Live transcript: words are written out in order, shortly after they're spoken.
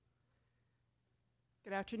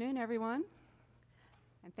Good afternoon, everyone,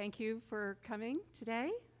 and thank you for coming today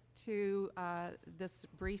to this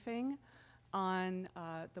briefing on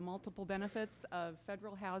the multiple benefits of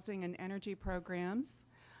federal housing and energy programs.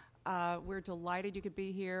 We're delighted you could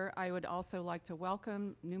be here. I would also like to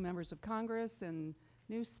welcome new members of Congress and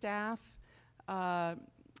new staff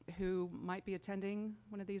who might be attending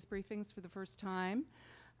one of these briefings for the first time.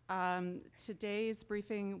 Today's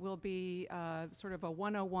briefing will be sort of a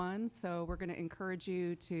 101, so we're going to encourage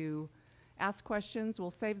you to ask questions. We'll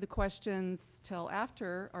save the questions till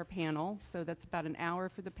after our panel, so that's about an hour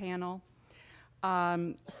for the panel.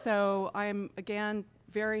 So I'm, again,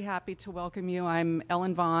 very happy to welcome you. I'm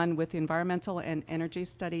Ellen Vaughn with the Environmental and Energy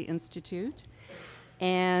Study Institute,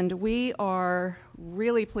 and we are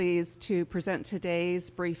really pleased to present today's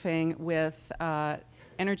briefing with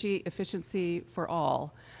Energy Efficiency for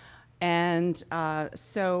All. And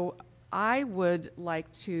so I would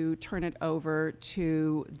like to turn it over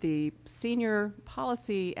to the Senior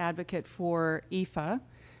Policy Advocate for EFA,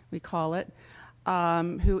 we call it,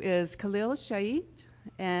 who is Khalil Shahid.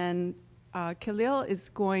 And Khalil is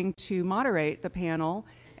going to moderate the panel,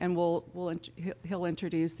 and he'll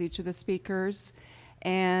introduce each of the speakers.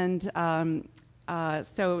 And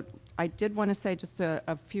so I did want to say just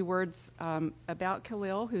a few words about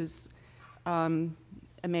Khalil, who's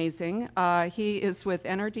amazing. He is with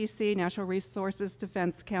NRDC, Natural Resources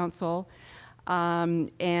Defense Council,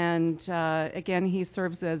 and again, he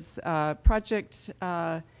serves as project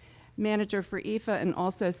manager for EFA and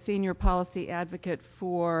also senior policy advocate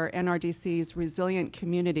for NRDC's Resilient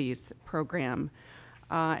Communities program.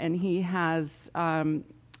 And he has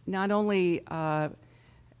not only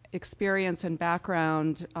experience and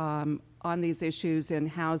background on these issues in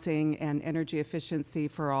housing and energy efficiency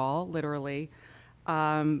for all, literally,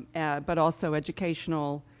 but also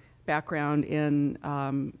educational background in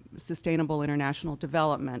sustainable international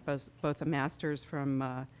development, both a master's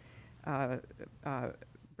from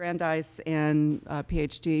Brandeis and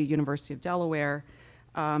PhD, University of Delaware,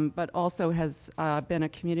 but also has been a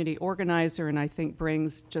community organizer, and I think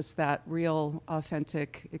brings just that real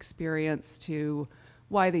authentic experience to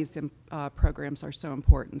why these programs are so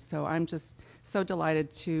important. So I'm just so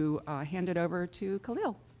delighted to hand it over to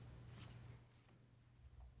Khalil.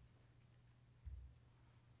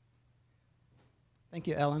 Thank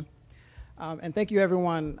you, Ellen. And thank you,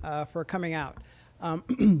 everyone, for coming out.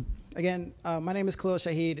 Again, my name is Khalil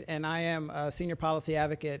Shahid, and I am a senior policy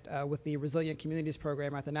advocate with the Resilient Communities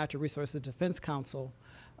program at the Natural Resources Defense Council,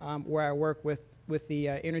 where I work with the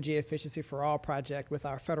Energy Efficiency for All project with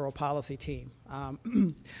our federal policy team.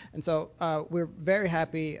 And so we're very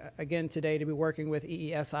happy, again, today to be working with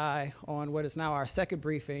EESI on what is now our second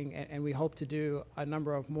briefing, and we hope to do a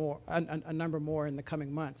number more in the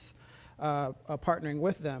coming months. Partnering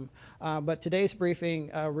with them. But today's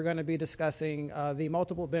briefing, we're going to be discussing the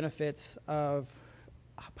multiple benefits of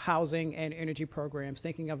housing and energy programs,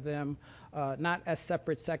 thinking of them not as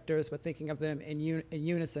separate sectors, but thinking of them in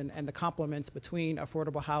unison and the complements between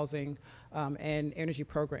affordable housing and energy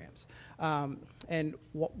programs. And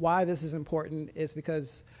why this is important is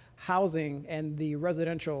because housing and the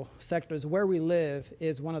residential sectors where we live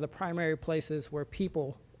is one of the primary places where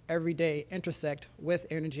people every day intersect with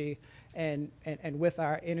energy and with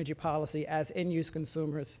our energy policy as end-use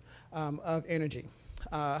consumers of energy.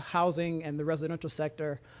 Housing and the residential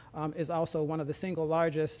sector is also one of the single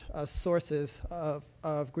largest sources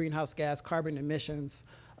of greenhouse gas carbon emissions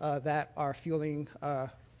that are fueling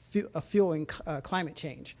climate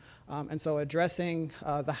change. And so addressing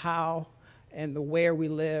the how and the where we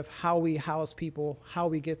live, how we house people, how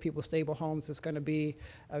we give people stable homes is going to be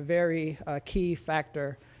a very key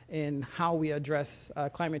factor in how we address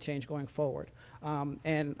climate change going forward.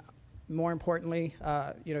 And more importantly,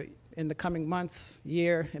 in the coming months,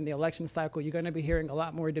 year, in the election cycle, you're going to be hearing a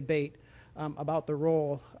lot more debate about the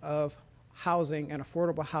role of housing and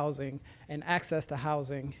affordable housing and access to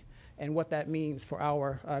housing and what that means for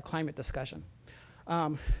our climate discussion.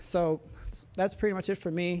 So that's pretty much it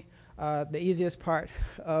for me. The easiest part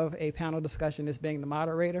of a panel discussion is being the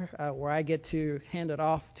moderator, where I get to hand it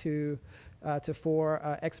off to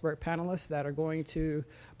four expert panelists that are going to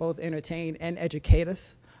both entertain and educate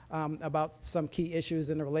us about some key issues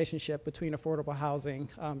in the relationship between affordable housing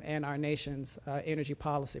and our nation's energy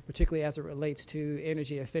policy, particularly as it relates to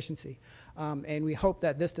energy efficiency. And we hope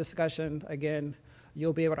that this discussion, again,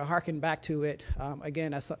 you'll be able to hearken back to it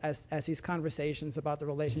again as these conversations about the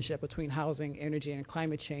relationship between housing, energy, and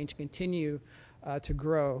climate change continue to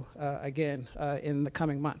grow again in the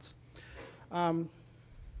coming months.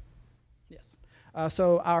 Yes.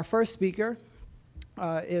 So our first speaker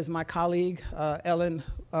is my colleague, Ellen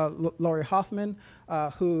Laurie Hoffman,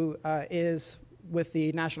 who is with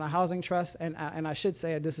the National Housing Trust. And I should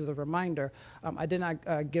say, this is a reminder, I did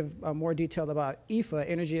not give more detail about EFA,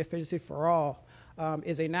 Energy Efficiency for All,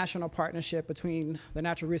 is a national partnership between the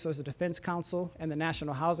Natural Resources Defense Council and the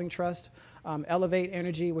National Housing Trust, Elevate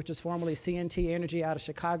Energy, which is formerly CNT Energy out of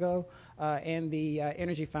Chicago, and the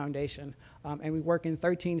Energy Foundation. And we work in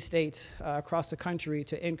 13 states across the country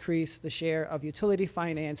to increase the share of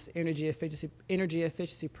utility-financed energy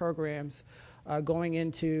efficiency programs going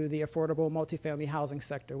into the affordable multifamily housing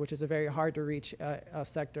sector, which is a very hard to reach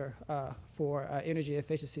sector for energy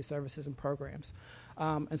efficiency services and programs.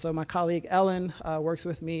 And so my colleague Ellen works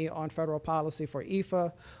with me on federal policy for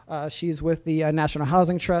EFA. She's with the National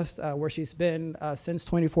Housing Trust, where she's been since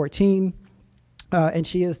 2014. And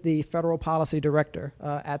she is the federal policy director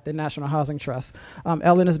at the National Housing Trust.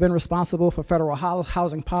 Ellen has been responsible for federal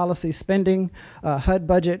housing policy spending, HUD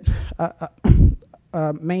budget,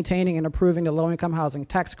 maintaining and approving the low-income housing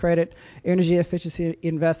tax credit, energy efficiency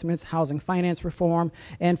investments, housing finance reform,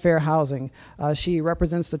 and fair housing. She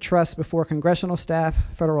represents the trust before congressional staff,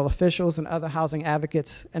 federal officials, and other housing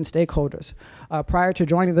advocates and stakeholders. Prior to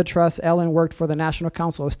joining the trust, Ellen worked for the National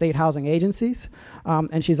Council of State Housing Agencies,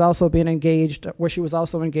 and she's also been engaged, where she was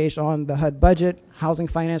also engaged on the HUD budget, housing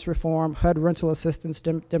finance reform, HUD rental assistance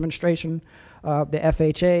demonstration, the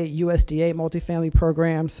FHA, USDA multifamily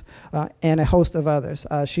programs, and a host of others.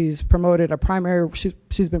 She's been promoted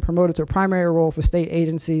to a primary role for state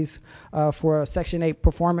agencies for a Section 8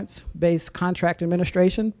 performance-based contract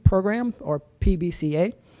administration program, or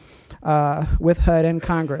PBCA, with HUD and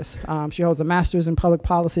Congress. She holds a master's in public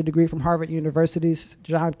policy degree from Harvard University's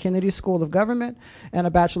John Kennedy School of Government and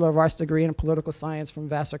a Bachelor of Arts degree in political science from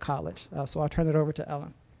Vassar College. So I'll turn it over to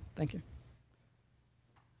Ellen. Thank you.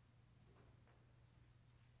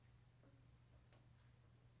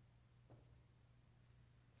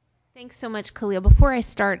 Thanks so much, Khalil. Before I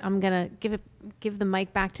start, I'm going to give the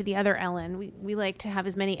mic back to the other Ellen. We like to have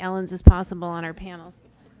as many Ellens as possible on our panels.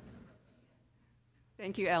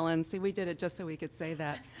 Thank you, Ellen. See, we did it just so we could say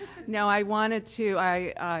that. No, I wanted to,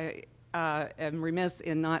 I am remiss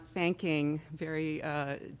in not thanking very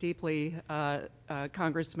deeply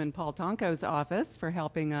Congressman Paul Tonko's office for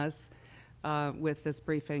helping us with this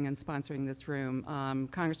briefing and sponsoring this room.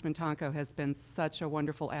 Congressman Tonko has been such a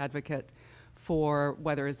wonderful advocate for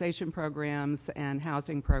weatherization programs and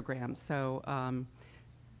housing programs. So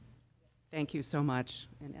thank you so much.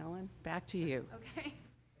 And Ellen, back to you. Okay.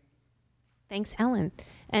 Thanks, Ellen.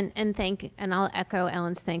 And I'll echo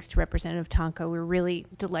Ellen's thanks to Representative Tonko. We're really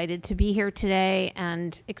delighted to be here today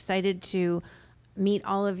and excited to meet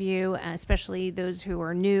all of you, especially those who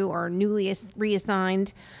are new or newly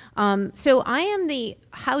reassigned. So I am the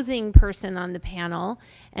housing person on the panel,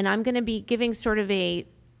 and I'm going to be giving sort of a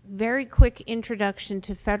very quick introduction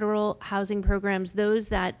to federal housing programs, those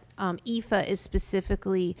that EFA is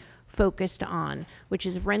specifically focused on, which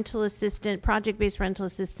is rental assistance, project-based rental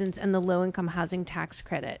assistance, and the low-income housing tax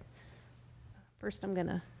credit. First, I'm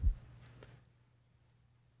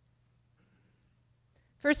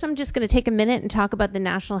just going to take a minute and talk about the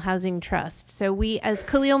National Housing Trust. So we, as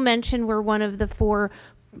Khalil mentioned, we're one of the 4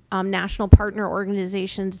 national partner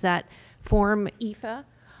organizations that form EFA.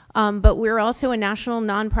 But we're also a national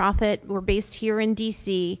nonprofit. We're based here in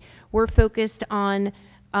DC. We're focused on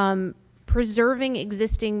preserving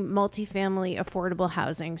existing multifamily affordable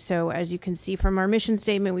housing. So as you can see from our mission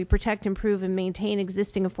statement, we protect, improve, and maintain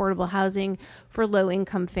existing affordable housing for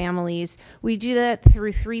low-income families. We do that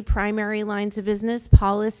through 3 primary lines of business: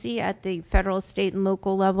 policy at the federal, state, and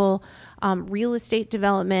local level, real estate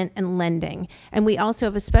development, and lending. And we also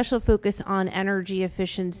have a special focus on energy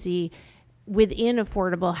efficiency within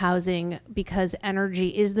affordable housing, because energy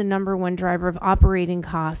is the #1 driver of operating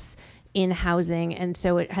costs in housing, and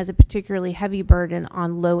so it has a particularly heavy burden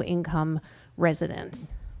on low-income residents.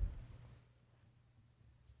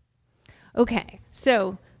 Okay,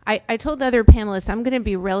 so I told the other panelists I'm going to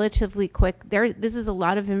be relatively quick. This is a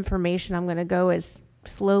lot of information. I'm going to go as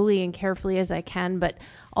slowly and carefully as I can, but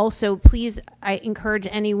also please, I encourage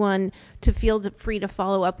anyone to feel free to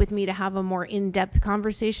follow up with me to have a more in-depth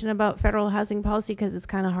conversation about federal housing policy, because it's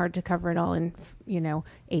kind of hard to cover it all in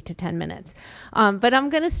 8 to 10 minutes. But I'm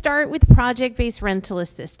going to start with project-based rental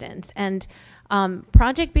assistance. And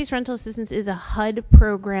project-based rental assistance is a HUD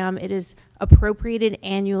program. It is appropriated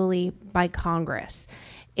annually by Congress.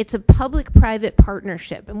 It's a public-private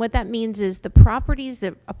partnership, and what that means is the properties,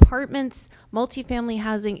 the apartments, multifamily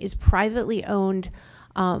housing is privately owned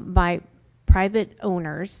by private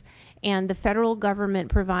owners, and the federal government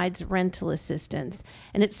provides rental assistance.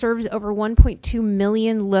 And it serves over 1.2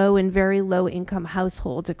 million low and very low income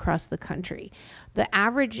households across the country. The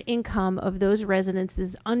average income of those residents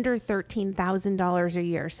is under $13,000 a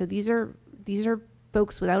year. So these are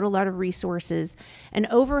folks without a lot of resources, and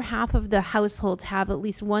over half of the households have at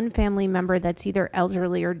least one family member that's either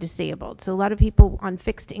elderly or disabled. So a lot of people on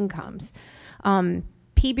fixed incomes.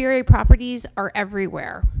 PBRA properties are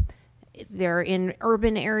everywhere. They're in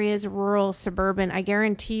urban areas, rural, suburban. I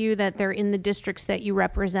guarantee you that they're in the districts that you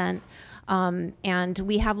represent. And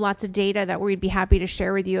we have lots of data that we'd be happy to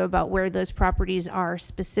share with you about where those properties are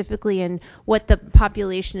specifically and what the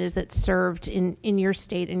population is that's served in your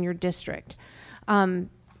state and your district.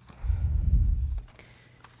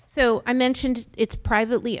 So I mentioned it's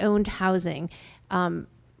privately owned housing.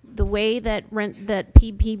 The way that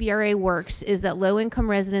PBRA works is that low-income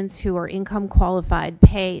residents who are income qualified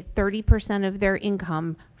pay 30% of their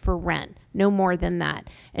income for rent, no more than that.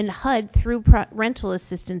 And HUD, through rental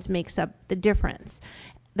assistance, makes up the difference.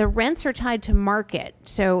 The rents are tied to market,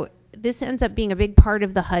 so this ends up being a big part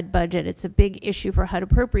of the HUD budget. It's a big issue for HUD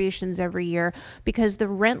appropriations every year because the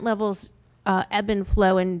rent levels ebb and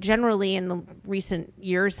flow, and generally in the recent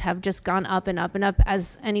years have just gone up and up and up,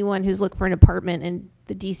 as anyone who's looked for an apartment in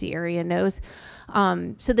the DC area knows.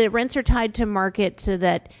 So the rents are tied to market so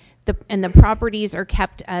that the properties are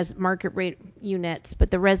kept as market rate units,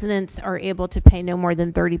 but the residents are able to pay no more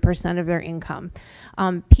than 30% of their income.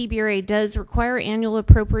 PBRA does require annual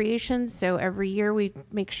appropriations, so every year we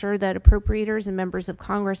make sure that appropriators and members of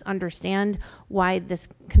Congress understand why this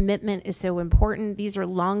commitment is so important. These are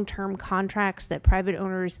long-term contracts that private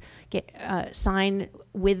owners sign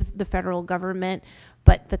with the federal government,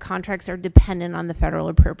 but the contracts are dependent on the federal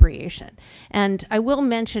appropriation. And I will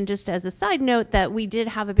mention, just as a side note, that we did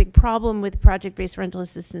have a big problem with project-based rental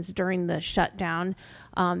assistance during the shutdown,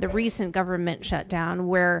 the recent government shutdown,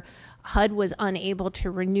 where HUD was unable to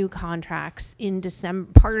renew contracts in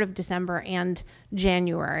part of December and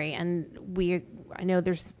January. And I know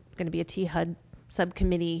there's going to be a THUD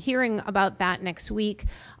subcommittee hearing about that next week.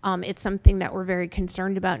 It's something that we're very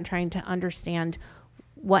concerned about and trying to understand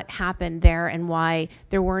what happened there and why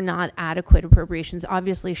there were not adequate appropriations.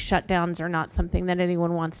 Obviously, shutdowns are not something that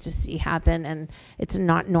anyone wants to see happen, and it's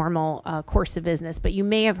not normal course of business. But you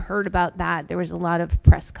may have heard about that. There was a lot of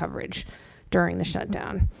press coverage during the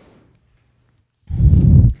shutdown.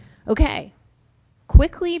 Okay,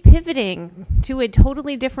 quickly pivoting to a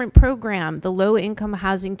totally different program, the Low-Income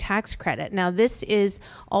Housing Tax Credit. Now, this is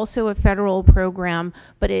also a federal program,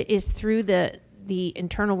 but it is through the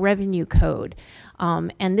Internal Revenue Code.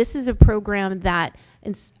 And this is a program that,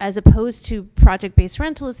 as opposed to project-based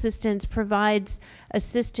rental assistance, provides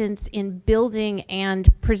assistance in building and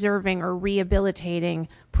preserving or rehabilitating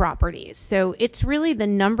properties. So it's really the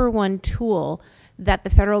number one tool that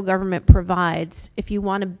the federal government provides if you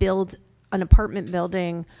want to build an apartment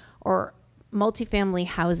building or multifamily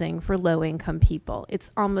housing for low-income people.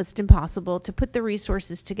 It's almost impossible to put the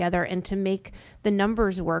resources together and to make the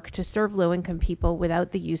numbers work to serve low-income people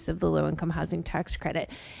without the use of the Low-Income Housing Tax Credit.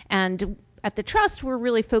 And at the Trust, we're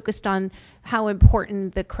really focused on how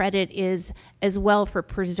important the credit is as well for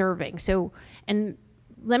preserving. So, and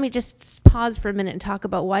let me just pause for a minute and talk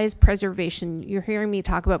about why is preservation. You're hearing me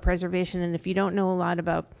talk about preservation, and if you don't know a lot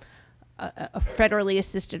about a federally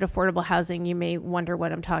assisted affordable housing, you may wonder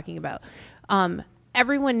what I'm talking about.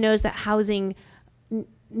 Everyone knows that housing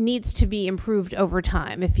needs to be improved over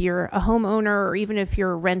time. If you're a homeowner or even if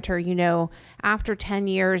you're a renter, you know, after 10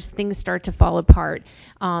 years, things start to fall apart.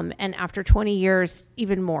 And after 20 years,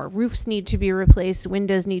 even more. Roofs need to be replaced,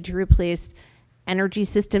 windows need to be replaced, energy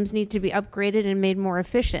systems need to be upgraded and made more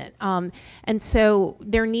efficient. And so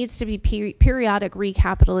there needs to be periodic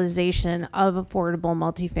recapitalization of affordable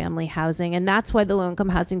multifamily housing. And that's why the Low-Income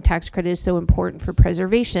Housing Tax Credit is so important for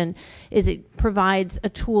preservation, is it provides a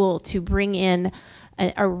tool to bring in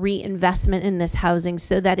a reinvestment in this housing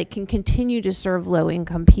so that it can continue to serve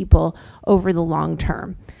low-income people over the long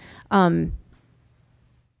term.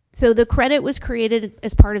 So the credit was created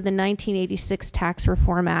as part of the 1986 Tax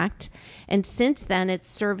Reform Act, and since then it's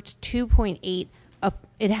served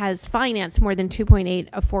it has financed more than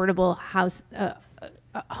 2.8 affordable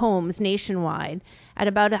homes nationwide at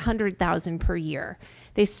about 100,000 per year.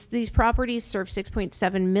 These properties serve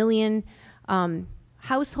 6.7 million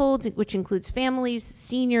households, which includes families,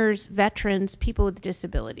 seniors, veterans, people with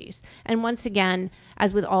disabilities. And once again,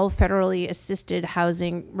 as with all federally assisted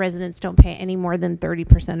housing, residents don't pay any more than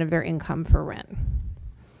 30% of their income for rent.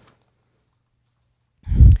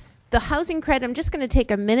 The housing credit, I'm just going to take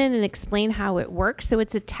a minute and explain how it works. So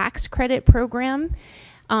it's a tax credit program.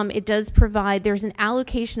 It does provide, there's an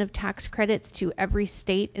allocation of tax credits to every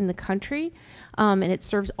state in the country, and it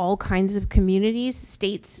serves all kinds of communities.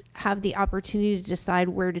 States have the opportunity to decide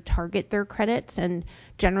where to target their credits, and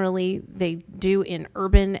generally they do in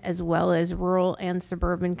urban as well as rural and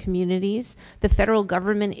suburban communities. The federal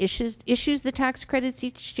government issues the tax credits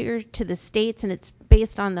each year to the states, and it's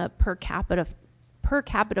based on the per capita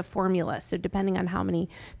formula. So depending on how many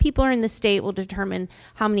people are in the state will determine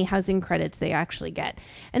how many housing credits they actually get.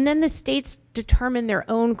 And then the states determine their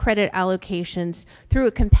own credit allocations through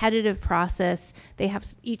a competitive process.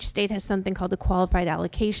 Each state has something called the Qualified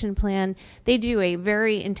Allocation Plan. They do a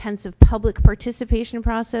very intensive public participation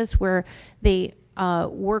process where they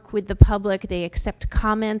work with the public. They accept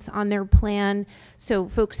comments on their plan, so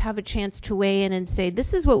folks have a chance to weigh in and say,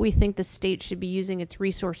 this is what we think the state should be using its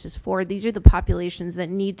resources for. These are the populations that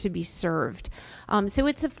need to be served. So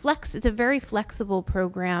it's a very flexible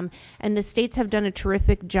program, and the states have done a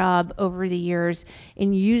terrific job over the years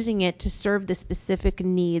in using it to serve the specific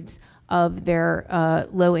needs of their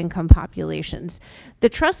low-income populations. The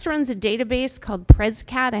trust runs a database called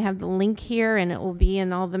PresCat. I have the link here, and it will be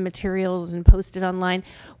in all the materials and posted online,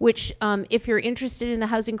 which if you're interested in the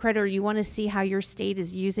housing credit or you want to see how your state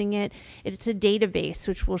is using it, it's a database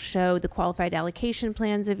which will show the qualified allocation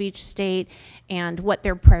plans of each state and what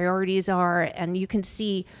their priorities are. And you can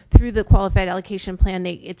see through the qualified allocation plan,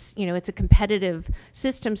 it's a competitive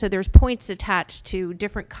system, so there's points attached to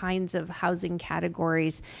different kinds of housing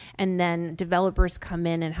categories, and then developers come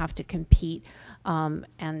in and have to compete,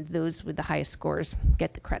 and those with the highest scores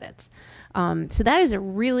get the credits. So that is a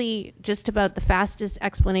really just about the fastest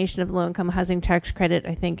explanation of low-income housing tax credit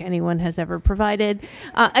I think anyone has ever provided.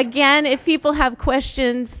 Again, if people have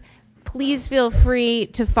questions, please feel free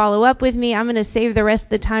to follow up with me. I'm going to save the rest of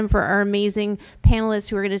the time for our amazing panelists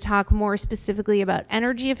who are going to talk more specifically about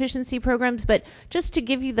energy efficiency programs. But just to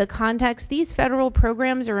give you the context, these federal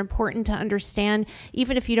programs are important to understand,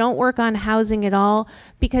 even if you don't work on housing at all,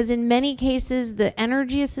 because in many cases, the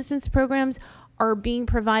energy assistance programs are being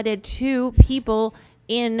provided to people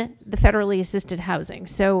in the federally assisted housing.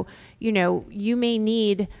 So, you may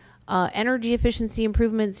need energy efficiency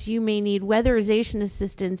improvements, you may need weatherization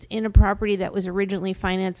assistance in a property that was originally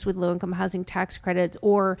financed with low-income housing tax credits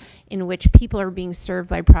or in which people are being served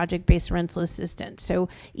by project-based rental assistance. So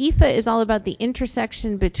EFA is all about the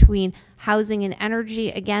intersection between housing and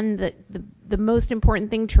energy. Again, the most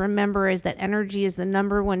important thing to remember is that energy is the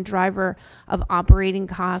number one driver of operating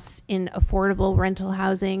costs in affordable rental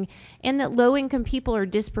housing, and that low-income people are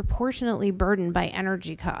disproportionately burdened by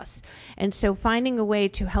energy costs. And so finding a way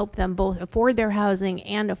to help them both afford their housing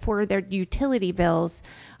and afford their utility bills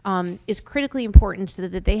is critically important so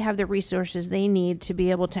that they have the resources they need to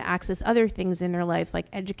be able to access other things in their life like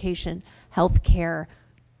education, health care,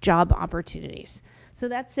 job opportunities. So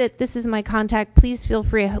that's it. This is my contact. Please feel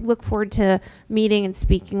free. I look forward to meeting and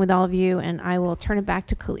speaking with all of you, and I will turn it back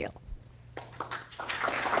to Khalil.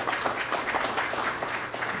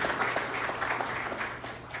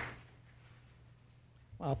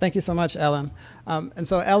 Well, thank you so much, Ellen. And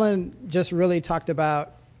so Ellen just really talked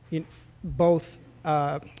about both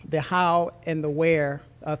the how and the where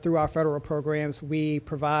through our federal programs we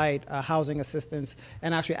provide housing assistance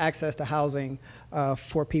and actually access to housing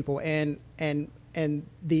for people, and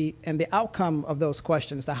the outcome of those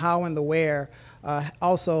questions, the how and the where,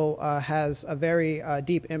 also has a very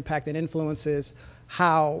deep impact and influences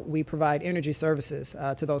how we provide energy services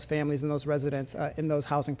to those families and those residents in those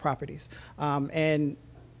housing properties. And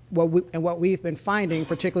what we've been finding,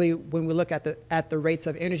 particularly when we look at the rates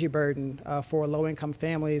of energy burden for low-income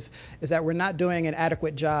families, is that we're not doing an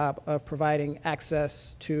adequate job of providing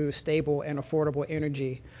access to stable and affordable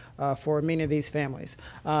energy for many of these families.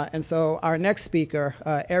 And so our next speaker,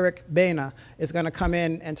 Eric Baena, is going to come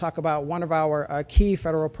in and talk about one of our key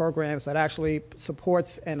federal programs that actually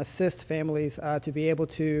supports and assists families to be able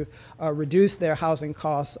to reduce their housing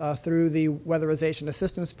costs through the Weatherization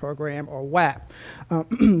Assistance Program, or WAP.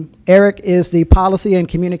 Eric is the Policy and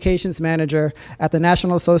Communications Manager at the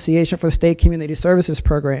National Association for State Community Services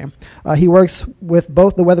Program. He works with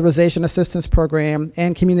both the Weatherization Assistance Program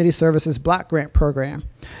and Community Services Block Grant Program,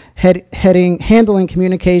 handling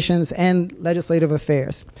communications and legislative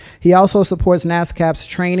affairs. He also supports NASCAP's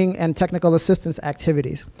training and technical assistance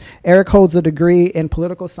activities. Eric holds a degree in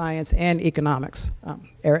political science and economics.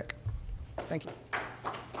 Eric, thank you.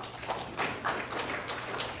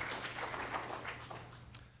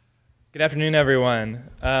 Good afternoon, everyone.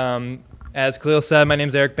 As Khalil said, my name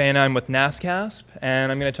is Eric Baena. I'm with NASCASP,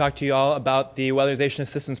 and I'm going to talk to you all about the Weatherization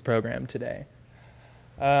Assistance Program today.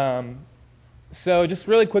 So just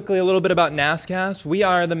really quickly, a little bit about NASCASP. We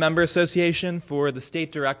are the member association for the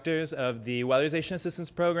state directors of the Weatherization Assistance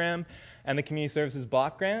Program and the Community Services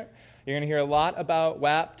Block Grant. You're going to hear a lot about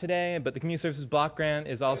WAP today, but the Community Services Block Grant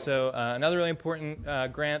is also another really important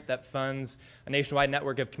grant that funds a nationwide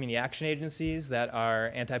network of community action agencies that are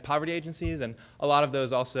anti-poverty agencies, and a lot of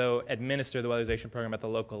those also administer the weatherization program at the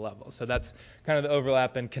local level. So that's kind of the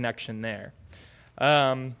overlap and connection there.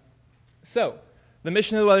 So the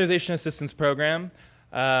mission of the Weatherization Assistance Program,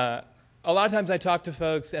 a lot of times I talk to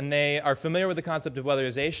folks and they are familiar with the concept of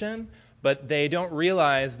weatherization, but they don't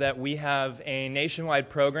realize that we have a nationwide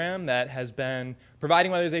program that has been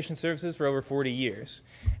providing weatherization services for over 40 years.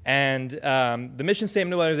 And the mission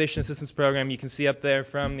statement of the Weatherization Assistance Program, you can see up there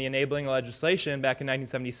from the enabling legislation back in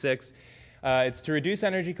 1976. It's to reduce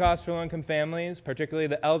energy costs for low-income families, particularly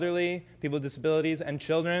the elderly, people with disabilities, and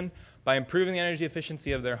children, by improving the energy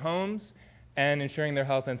efficiency of their homes and ensuring their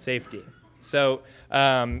health and safety. So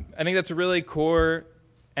I think that's a really core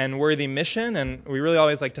and worthy mission, and we really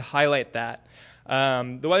always like to highlight that.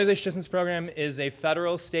 The Weatherization Assistance Program is a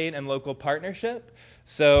federal, state, and local partnership.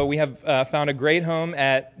 So we have found a great home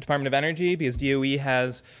at Department of Energy because DOE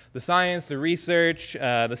has the science, the research,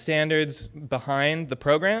 the standards behind the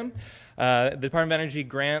program. The Department of Energy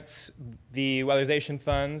grants the weatherization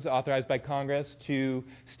funds authorized by Congress to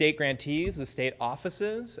state grantees, the state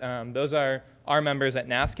offices. Those are our members at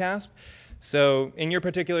NASCASP. So in your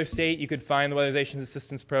particular state, you could find the Weatherization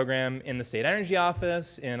Assistance Program in the State Energy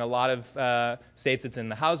Office. In a lot of states, it's in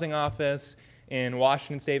the Housing Office. In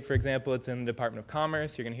Washington State, for example, it's in the Department of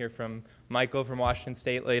Commerce. You're going to hear from Michael from Washington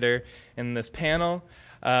State later in this panel.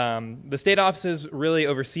 The state offices really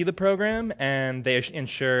oversee the program, and they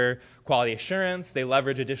ensure quality assurance. They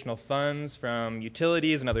leverage additional funds from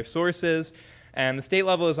utilities and other sources. And the state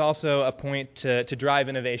level is also a point to drive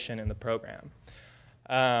innovation in the program.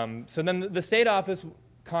 So then the state office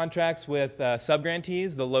contracts with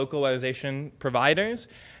subgrantees, the local weatherization providers.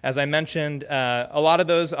 As I mentioned, a lot of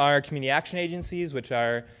those are community action agencies, which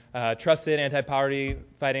are trusted anti-poverty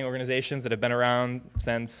fighting organizations that have been around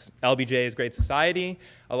since LBJ's Great Society.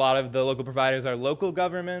 A lot of the local providers are local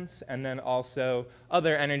governments, and then also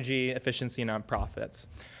other energy efficiency nonprofits.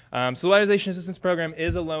 So the Weatherization Assistance Program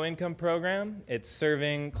is a low-income program. It's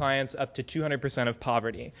serving clients up to 200% of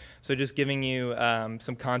poverty. So just giving you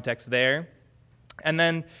some context there. And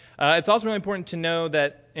then it's also really important to know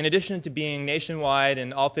that in addition to being nationwide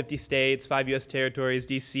in all 50 states, 5 U.S. territories,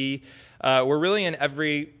 D.C., we're really in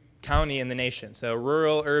every county in the nation. So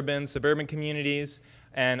rural, urban, suburban communities,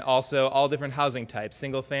 and also all different housing types,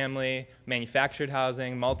 single family, manufactured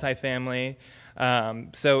housing, multifamily.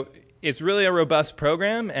 So it's really a robust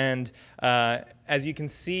program, and as you can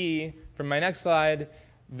see from my next slide,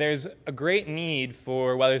 there's a great need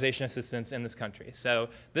for weatherization assistance in this country. So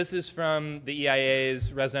this is from the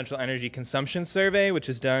EIA's Residential Energy Consumption Survey, which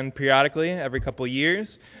is done periodically every couple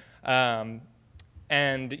years. And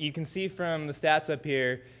you can see from the stats up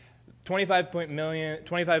here,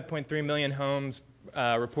 25.3 million homes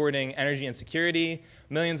reporting energy insecurity,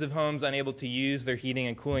 millions of homes unable to use their heating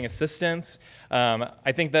and cooling assistance.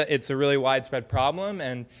 I think that it's a really widespread problem,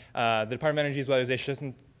 and the Department of Energy's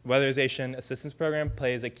Weatherization Assistance Program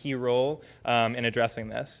plays a key role in addressing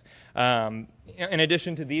this. In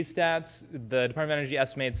addition to these stats, the Department of Energy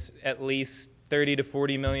estimates at least 30 to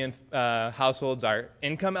 40 million households are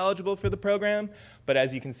income eligible for the program, but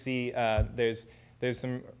as you can see, there's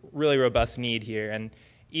some really robust need here. And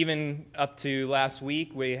even up to last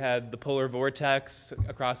week, we had the polar vortex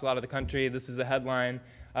across a lot of the country. This is a headline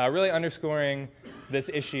really underscoring this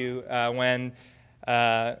issue when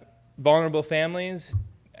vulnerable families,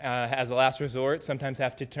 as a last resort, sometimes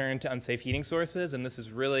have to turn to unsafe heating sources, and this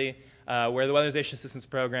is really where the Weatherization Assistance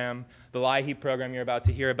Program, the LIHEAP program you're about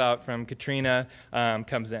to hear about from Katrina,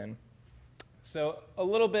 comes in. So a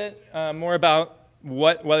little bit more about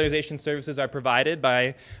what weatherization services are provided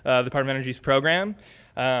by the Department of Energy's program.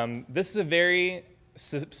 This is a very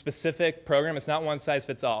specific program. It's not one size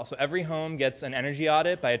fits all. So every home gets an energy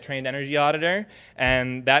audit by a trained energy auditor,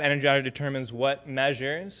 and that energy auditor determines what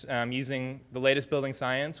measures, using the latest building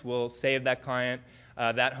science, will save that client,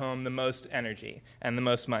 that home, the most energy and the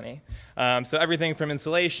most money. So everything from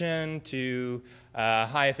insulation to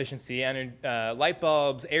high efficiency light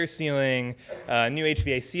bulbs, air sealing, new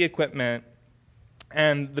HVAC equipment.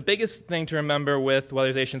 And the biggest thing to remember with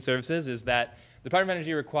weatherization services is that the Department of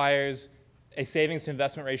Energy requires a savings to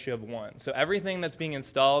investment ratio of 1. So everything that's being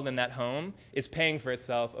installed in that home is paying for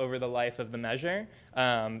itself over the life of the measure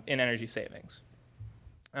in energy savings.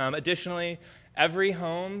 Additionally, Every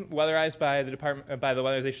home weatherized by the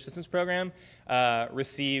Weatherization Assistance Program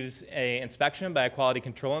receives an inspection by a quality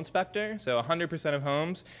control inspector, so 100% of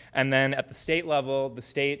homes. And then at the state level, the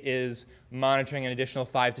state is monitoring an additional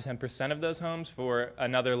 5 to 10% of those homes for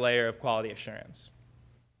another layer of quality assurance.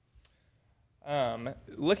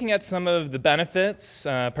 Looking at some of the benefits,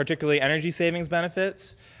 particularly energy savings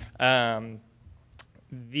benefits,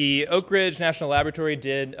 the Oak Ridge National Laboratory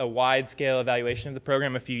did a wide-scale evaluation of the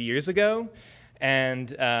program a few years ago,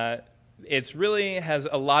 and it really has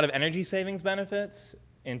a lot of energy savings benefits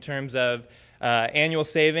in terms of annual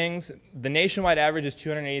savings. The nationwide average is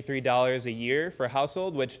 $283 a year for a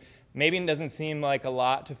household, which maybe doesn't seem like a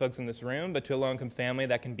lot to folks in this room, but to a low-income family,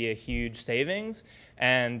 that can be a huge savings.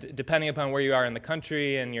 And depending upon where you are in the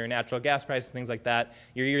country and your natural gas prices, things like that,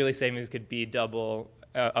 your yearly savings could be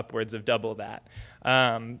upwards of double that.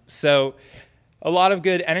 So a lot of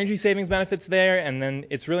good energy savings benefits there, and then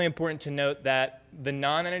it's really important to note that the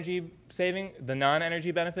non-energy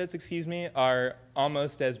benefits, are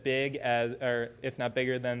almost as big as, or if not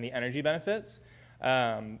bigger than, the energy benefits.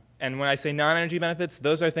 And when I say non-energy benefits,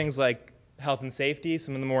 those are things like health and safety,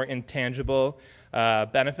 some of the more intangible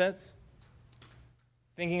benefits.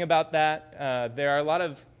 Thinking about that, there are a lot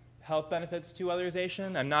of health benefits to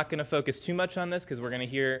weatherization. I'm not going to focus too much on this because we're going to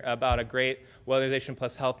hear about a great weatherization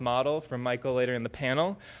plus health model from Michael later in the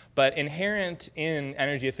panel. But inherent in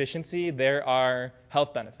energy efficiency, there are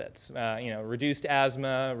health benefits. Reduced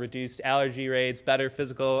asthma, reduced allergy rates, better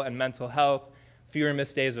physical and mental health, fewer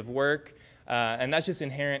missed days of work, and that's just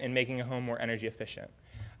inherent in making a home more energy efficient.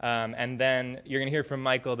 And then you're going to hear from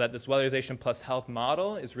Michael that this weatherization plus health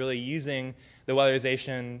model is really using the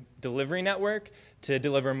weatherization delivery network to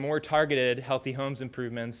deliver more targeted healthy homes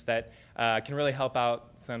improvements that can really help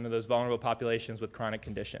out some of those vulnerable populations with chronic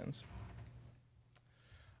conditions.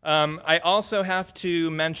 I also have to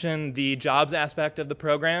mention the jobs aspect of the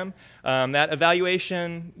program. That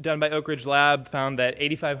evaluation done by Oak Ridge Lab found that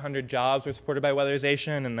 8,500 jobs were supported by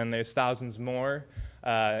weatherization, and then there's thousands more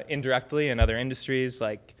indirectly in other industries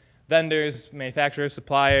like vendors, manufacturers,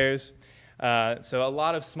 suppliers. So a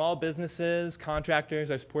lot of small businesses, contractors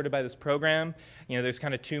are supported by this program. There's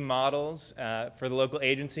kind of two models for the local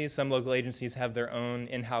agencies. Some local agencies have their own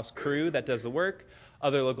in-house crew that does the work.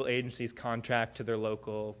 Other local agencies contract to their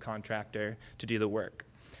local contractor to do the work.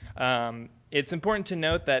 It's important to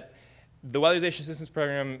note that the Weatherization Assistance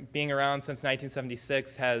Program, being around since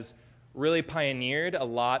 1976, has really pioneered a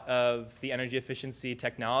lot of the energy efficiency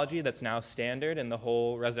technology that's now standard in the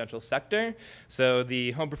whole residential sector. So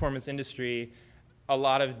the home performance industry, a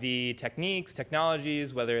lot of the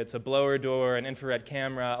technologies, whether it's a blower door, an infrared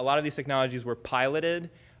camera, a lot of these technologies were piloted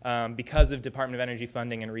because of Department of Energy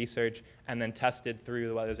funding and research, and then tested through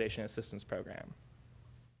the Weatherization Assistance Program.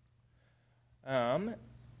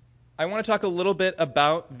 I want to talk a little bit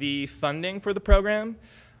about the funding for the program.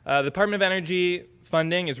 The Department of Energy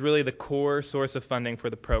funding is really the core source of funding for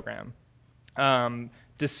the program.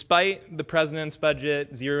 Despite the president's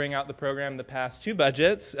budget zeroing out the program the past two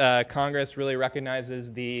budgets, Congress really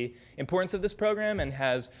recognizes the importance of this program and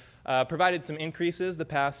has provided some increases the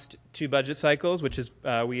past two budget cycles, which is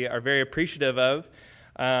we are very appreciative of.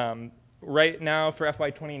 Right now for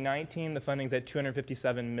FY 2019, the funding is at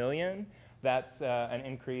 $257 million. That's an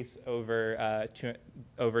increase over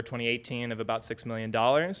 2018 of about $6 million.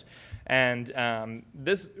 And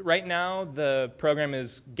this right now, the program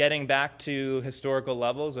is getting back to historical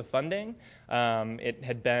levels of funding. It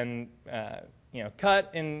had been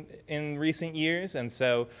cut in recent years, and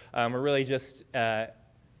so we're really just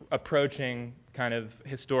approaching kind of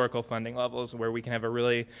historical funding levels where we can have a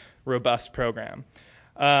really robust program.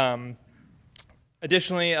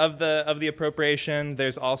 Additionally, of the appropriation,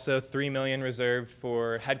 there's also $3 million reserved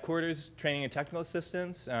for headquarters training and technical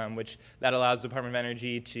assistance, which that allows the Department of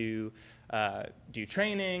Energy to do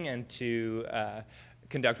training and to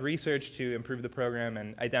conduct research to improve the program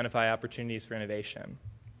and identify opportunities for innovation.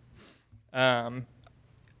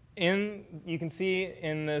 You can see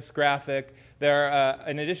in this graphic, there are,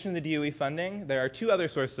 in addition to the DOE funding, there are two other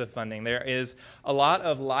sources of funding. There is a lot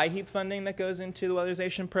of LIHEAP funding that goes into the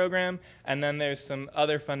weatherization program, and then there's some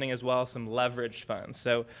other funding as well, some leveraged funds.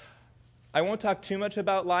 So I won't talk too much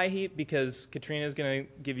about LIHEAP because Katrina is going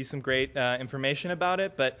to give you some great information about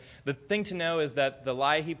it, but the thing to know is that the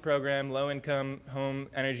LIHEAP program, Low Income Home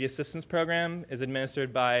Energy Assistance Program, is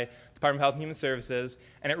administered by Department of Health and Human Services,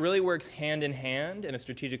 and it really works hand in hand in a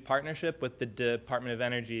strategic partnership with the Department of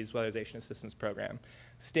Energy's Weatherization Assistance Program.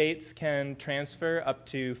 States can transfer up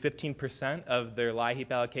to 15% of their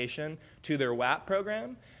LIHEAP allocation to their WAP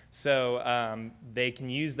program. So they can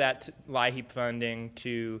use that LIHEAP funding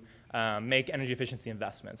to make energy efficiency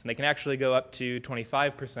investments. And they can actually go up to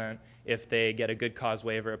 25% if they get a good cause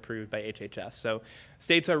waiver approved by HHS. So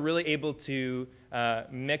states are really able to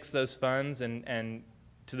mix those funds and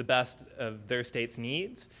to the best of their state's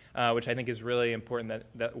needs, which I think is really important,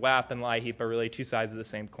 that WAP and LIHEAP are really two sides of the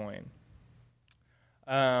same coin.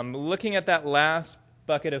 Looking at that last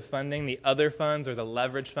bucket of funding, the other funds or the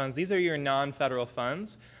leverage funds, these are your non-federal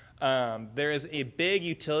funds. There is a big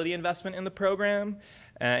utility investment in the program,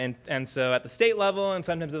 and so at the state level and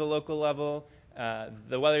sometimes at the local level,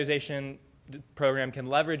 the weatherization program can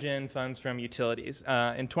leverage in funds from utilities.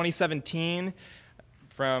 In 2017,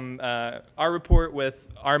 from our report with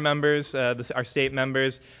our members, our state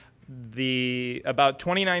members, about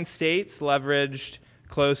 29 states leveraged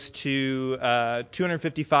close to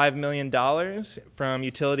 $255 million from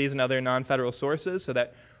utilities and other non-federal sources. So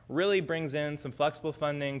that really brings in some flexible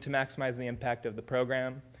funding to maximize the impact of the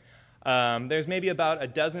program. There's maybe about a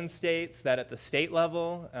dozen states that at the state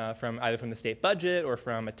level, either from the state budget or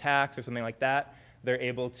from a tax or something like that, they're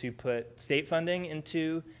able to put state funding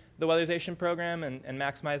into the weatherization program and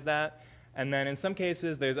maximize that. And then in some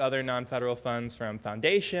cases, there's other non-federal funds from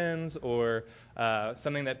foundations, or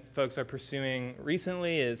something that folks are pursuing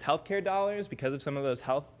recently is healthcare dollars because of some of those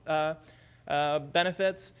health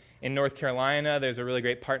benefits. In North Carolina, there's a really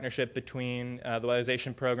great partnership between the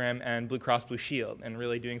weatherization program and Blue Cross Blue Shield, and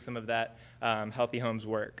really doing some of that Healthy Homes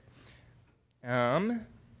work. And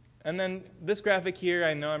then this graphic here,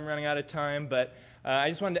 I know I'm running out of time, but I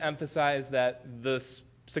just wanted to emphasize that the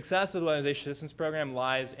success of the Weatherization Assistance Program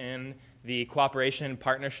lies in the cooperation and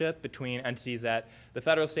partnership between entities at the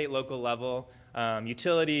federal, state, local level,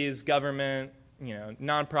 utilities, government,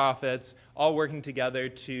 nonprofits, all working together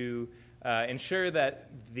to ensure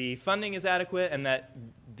that the funding is adequate and that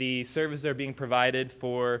the services are being provided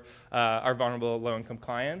for our vulnerable low-income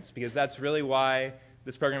clients, because that's really why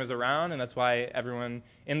this program is around, and that's why everyone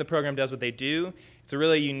in the program does what they do. It's a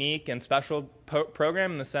really unique and special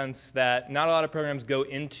program in the sense that not a lot of programs go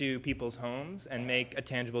into people's homes and make a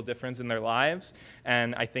tangible difference in their lives,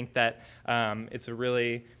 and I think that it's a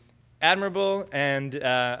really admirable and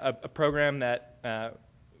a program that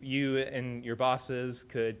you and your bosses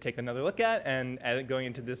could take another look at, and going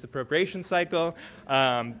into this appropriation cycle,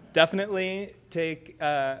 definitely take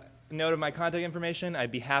note of my contact information.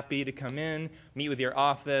 I'd be happy to come in, meet with your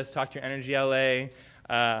office, talk to your Energy LA,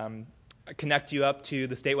 connect you up to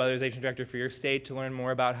the state weatherization director for your state to learn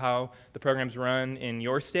more about how the program's run in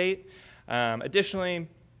your state. Additionally,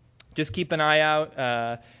 just keep an eye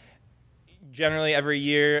out. Generally, every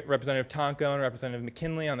year, Representative Tonko and Representative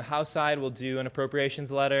McKinley on the House side will do an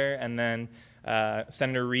appropriations letter, and then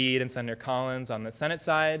Senator Reid and Senator Collins on the Senate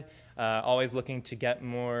side, always looking to get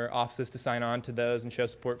more offices to sign on to those and show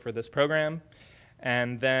support for this program.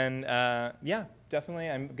 And then, definitely,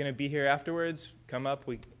 I'm going to be here afterwards. Come up.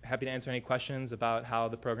 We're happy to answer any questions about how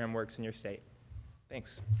the program works in your state.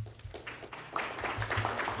 Thanks.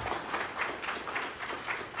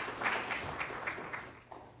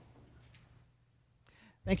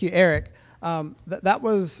 Thank you, Eric. That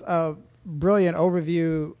was a brilliant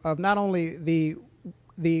overview of not only the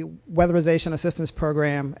Weatherization Assistance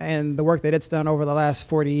Program and the work that it's done over the last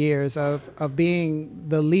 40 years of being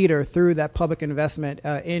the leader through that public investment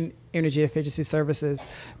in energy efficiency services,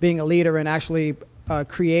 being a leader in actually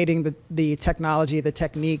creating the technology, the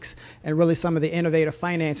techniques, and really some of the innovative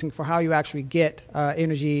financing for how you actually get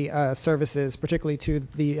energy services, particularly to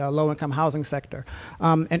the low-income housing sector.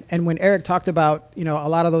 And when Eric talked about, a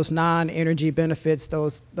lot of those non-energy benefits,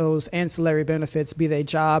 those ancillary benefits, be they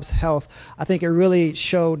jobs, health, I think it really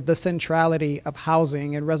showed the centrality of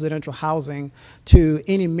housing and residential housing to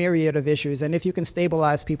any myriad of issues. And if you can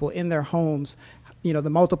stabilize people in their homes, the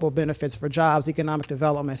multiple benefits for jobs, economic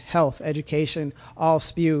development, health, education, all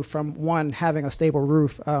spew from one, having a stable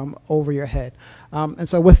roof over your head. And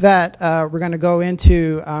so with that, we're going to go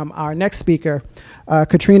into our next speaker,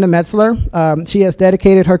 Katrina Metzler. She has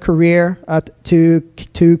dedicated her career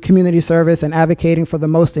to community service and advocating for the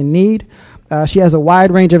most in need. She has a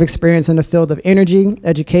wide range of experience in the field of energy,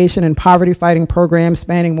 education, and poverty-fighting programs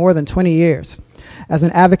spanning more than 20 years. As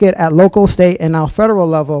an advocate at local, state, and now federal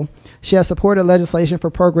level, she has supported legislation for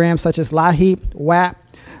programs such as LIHEAP, WAP,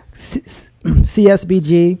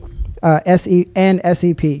 CSBG, and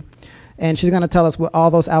SEP. And she's going to tell us what all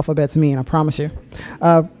those alphabets mean, I promise you.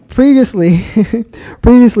 Previously,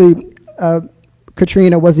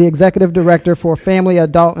 Katrina was the executive director for Family,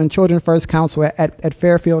 Adult, and Children First Council at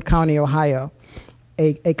Fairfield County, Ohio,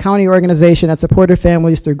 a county organization that supported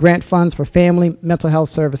families through grant funds for family mental health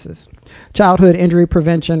services, childhood injury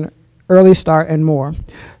prevention, Early Start, and more.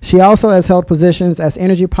 She also has held positions as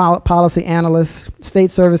Energy Policy Analyst,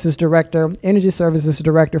 State Services Director, Energy Services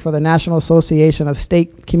Director for the National Association of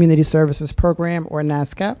State Community Services Program, or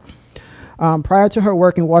NASCAP. Prior to her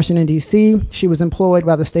work in Washington, D.C., she was employed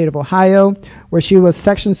by the state of Ohio, where she was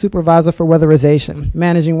section supervisor for weatherization,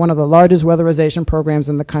 managing one of the largest weatherization programs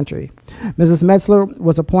in the country. Mrs. Metzler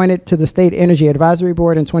was appointed to the State Energy Advisory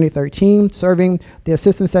Board in 2013, serving the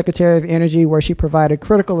Assistant Secretary of Energy, where she provided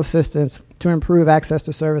critical assistance to improve access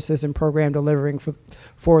to services and program delivering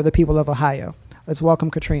for the people of Ohio. Let's welcome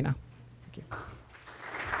Katrina. Thank you.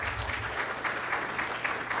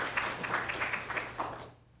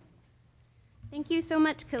 Thank you so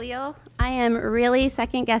much, Khalil. I am really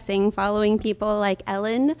second guessing following people like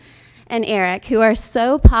Ellen and Eric, who are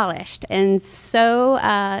so polished and so,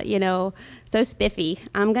 so spiffy.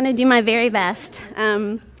 I'm going to do my very best,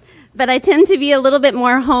 but I tend to be a little bit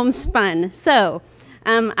more homespun. So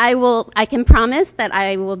I can promise that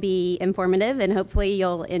I will be informative and hopefully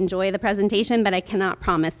you'll enjoy the presentation, but I cannot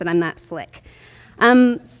promise that I'm that slick.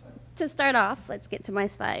 To start off, let's get to my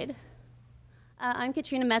slide. I'm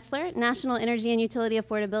Katrina Metzler, National Energy and Utility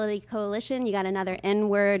Affordability Coalition. You got another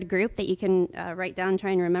N-word group that you can write down, try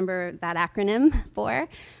and remember that acronym for.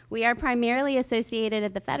 We are primarily associated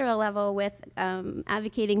at the federal level with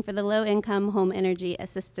advocating for the Low-Income Home Energy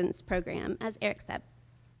Assistance Program, as Eric said.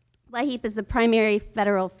 LIHEAP is the primary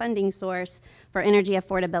federal funding source for energy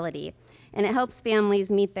affordability, and it helps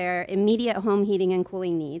families meet their immediate home heating and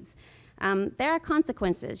cooling needs. There are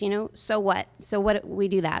consequences, so what? So what we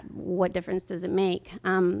do that, what difference does it make?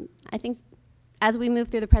 I think as we move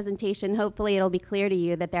through the presentation, hopefully it'll be clear to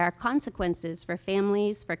you that there are consequences for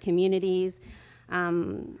families, for communities,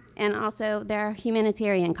 and also there are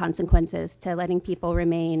humanitarian consequences to letting people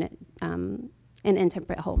remain in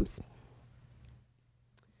intemperate homes.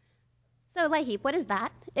 So LIHEAP, what is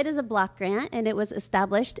that? It is a block grant, and it was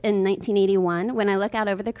established in 1981. When I look out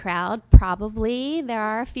over the crowd, probably there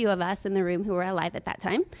are a few of us in the room who were alive at that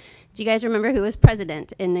time. Do you guys remember who was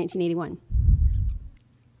president in 1981?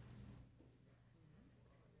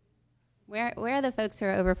 Where are the folks who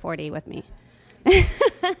are over 40 with me?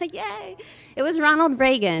 Yay! It was Ronald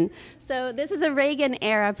Reagan. So this is a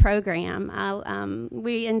Reagan-era program.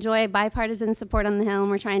 We enjoy bipartisan support on the Hill, and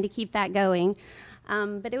we're trying to keep that going.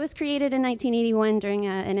 But it was created in 1981 during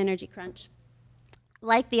an energy crunch.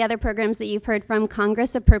 Like the other programs that you've heard from,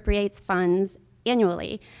 Congress appropriates funds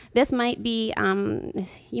annually. This might be,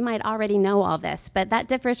 you might already know all this, but that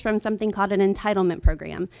differs from something called an entitlement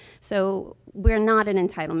program. So we're not an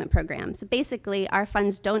entitlement program. So basically, our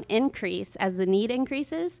funds don't increase as the need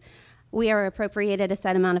increases. We are appropriated a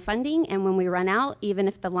set amount of funding, and when we run out, even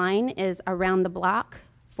if the line is around the block,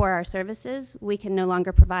 for our services, we can no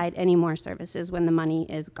longer provide any more services when the money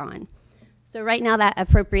is gone. So right now that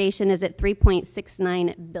appropriation is at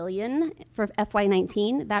 $3.69 billion for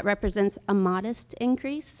FY19. That represents a modest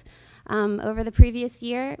increase over the previous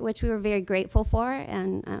year, which we were very grateful for.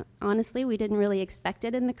 And honestly, we didn't really expect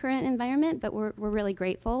it in the current environment, but we're really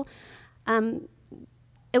grateful.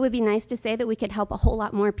 It would be nice to say that we could help a whole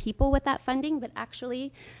lot more people with that funding, but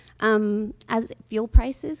actually, as fuel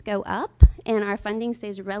prices go up and our funding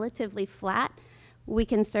stays relatively flat, we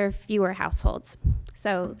can serve fewer households.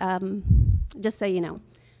 So just so you know,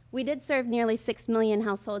 we did serve nearly 6 million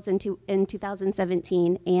households in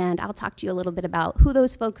 2017, and I'll talk to you a little bit about who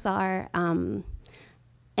those folks are and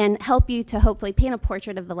help you to hopefully paint a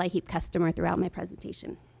portrait of the LIHEAP customer throughout my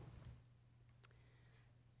presentation.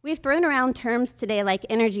 We've thrown around terms today like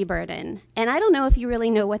energy burden, and I don't know if you really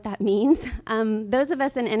know what that means. Those of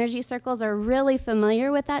us in energy circles are really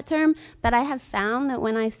familiar with that term, but I have found that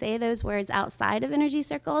when I say those words outside of energy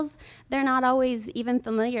circles, they're not always even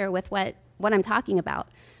familiar with what I'm talking about.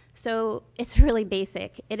 So it's really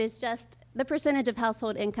basic. It is just the percentage of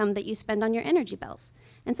household income that you spend on your energy bills.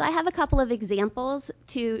 And so I have a couple of examples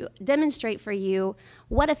to demonstrate for you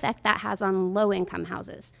what effect that has on low-income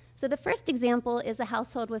houses. So the first example is a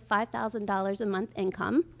household with $5,000 a month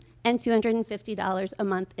income and $250 a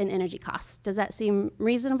month in energy costs. Does that seem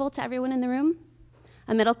reasonable to everyone in the room?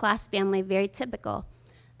 A middle-class family, very typical.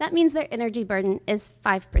 That means their energy burden is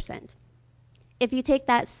 5%. If you take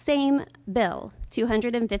that same bill,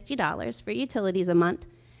 $250 for utilities a month,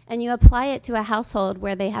 and you apply it to a household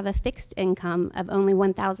where they have a fixed income of only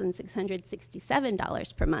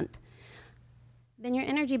 $1,667 per month, then your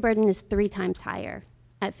energy burden is 3 times higher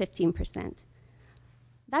at 15%.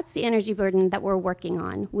 That's the energy burden that we're working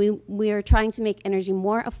on. We are trying to make energy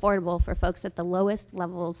more affordable for folks at the lowest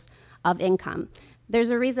levels of income.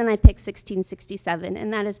 There's a reason I picked 1667,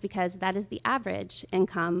 and that is because that is the average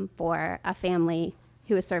income for a family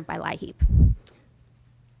who is served by LIHEAP.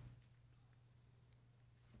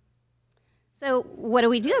 So what do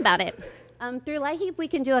we do about it? Through LIHEAP, we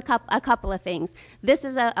can do a couple of things. This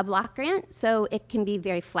is a block grant, so it can be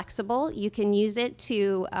very flexible. You can use it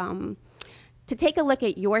to take a look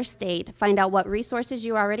at your state, find out what resources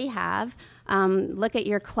you already have, look at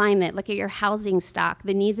your climate, look at your housing stock,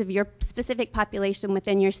 the needs of your specific population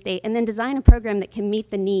within your state, and then design a program that can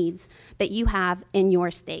meet the needs that you have in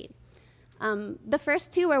your state. The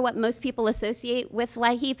first two are what most people associate with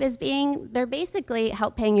LIHEAP as being, they're basically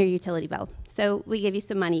help paying your utility bill. So we give you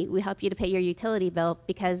some money, we help you to pay your utility bill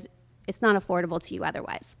because it's not affordable to you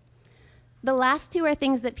otherwise. The last two are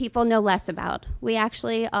things that people know less about. We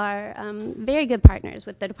actually are very good partners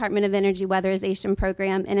with the Department of Energy Weatherization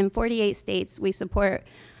Program, and in 48 states we support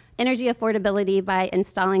energy affordability by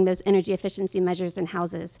installing those energy efficiency measures in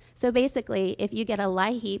houses. So basically, if you get a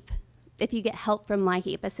LIHEAP, if you get help from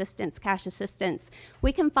LIHEAP assistance, cash assistance,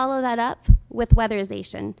 we can follow that up with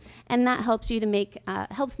weatherization, and that helps you to make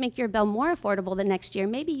your bill more affordable the next year.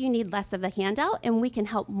 Maybe you need less of a handout, and we can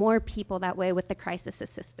help more people that way with the crisis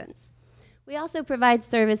assistance. We also provide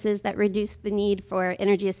services that reduce the need for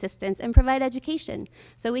energy assistance and provide education.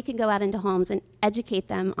 So we can go out into homes and educate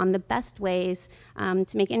them on the best ways to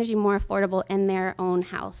make energy more affordable in their own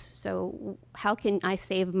house. So how can I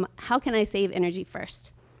save energy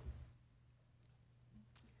first?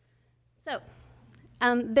 So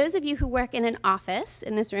those of you who work in an office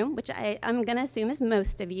in this room, which I'm going to assume is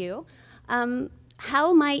most of you,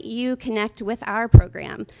 how might you connect with our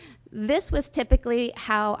program? This was typically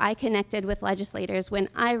how I connected with legislators when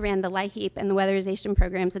I ran the LIHEAP and the weatherization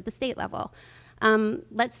programs at the state level.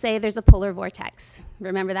 Let's say there's a polar vortex.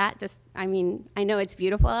 Remember that? I know it's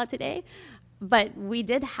beautiful out today, but we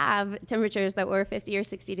did have temperatures that were 50 or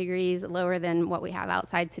 60 degrees lower than what we have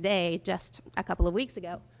outside today just a couple of weeks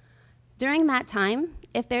ago. During that time,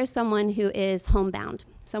 if there's someone who is homebound,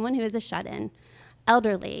 someone who is a shut-in,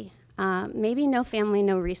 elderly, maybe no family,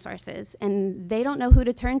 no resources, and they don't know who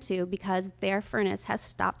to turn to because their furnace has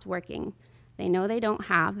stopped working. They know they don't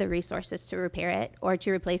have the resources to repair it or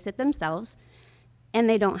to replace it themselves, and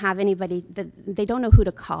they don't have anybody, they don't know who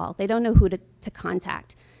to call. They don't know who to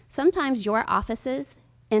contact. Sometimes your offices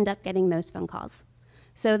end up getting those phone calls.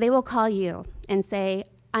 So they will call you and say,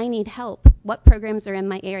 I need help. What programs are in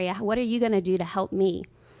my area? What are you going to do to help me?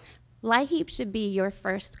 LIHEAP should be your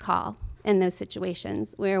first call in those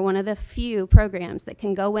situations. We're one of the few programs that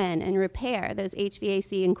can go in and repair those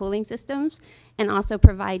HVAC and cooling systems and also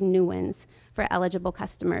provide new ones for eligible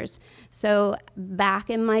customers. So back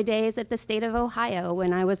in my days at the state of Ohio,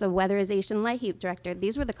 when I was a weatherization LIHEAP director,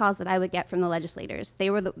 these were the calls that I would get from the legislators. They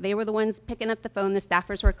were the ones picking up the phone. The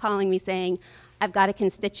staffers were calling me saying, I've got a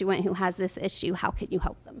constituent who has this issue. How can you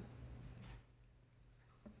help them?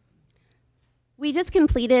 We just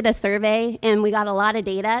completed a survey and we got a lot of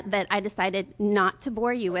data that I decided not to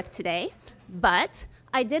bore you with today, but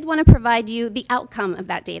I did want to provide you the outcome of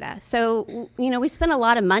that data. So, we spent a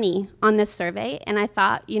lot of money on this survey, and I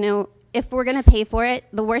thought, if we're going to pay for it,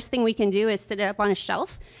 the worst thing we can do is sit it up on a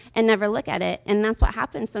shelf and never look at it, and that's what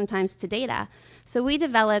happens sometimes to data. So we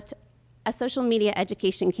developed a social media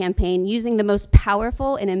education campaign using the most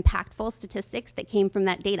powerful and impactful statistics that came from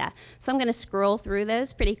that data. So I'm going to scroll through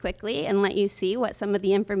those pretty quickly and let you see what some of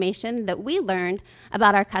the information that we learned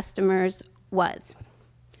about our customers was.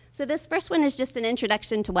 So this first one is just an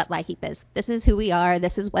introduction to what LIHEAP is. This is who we are.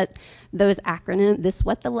 This is what those acronyms, this is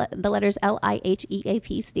what the letters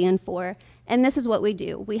LIHEAP stand for, and this is what we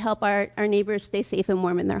do. We help our neighbors stay safe and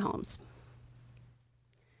warm in their homes.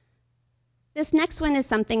 This next one is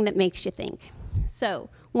something that makes you think. So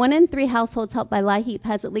 1 in 3 households helped by LIHEAP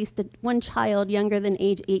has at least one child younger than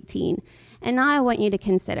age 18. And now I want you to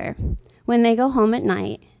consider, when they go home at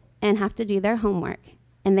night and have to do their homework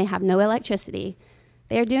and they have no electricity,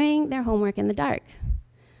 they're doing their homework in the dark.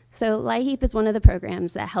 So LIHEAP is one of the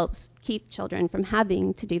programs that helps keep children from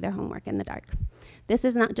having to do their homework in the dark. This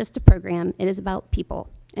is not just a program, it is about people,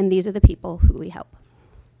 and these are the people who we help.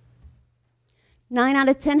 9 out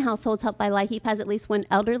of 10 households helped by LIHEAP has at least one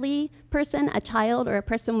elderly person, a child, or a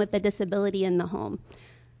person with a disability in the home.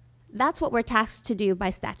 That's what we're tasked to do by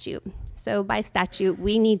statute. So by statute,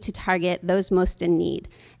 we need to target those most in need.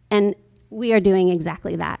 And we are doing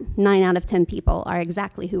exactly that. 9 out of 10 people are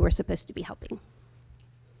exactly who we're supposed to be helping.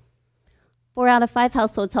 4 out of 5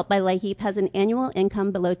 households helped by LIHEAP has an annual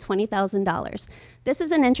income below $20,000. This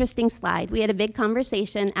is an interesting slide. We had a big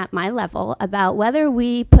conversation at my level about whether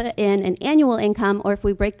we put in an annual income or if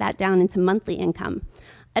we break that down into monthly income.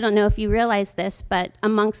 I don't know if you realize this, but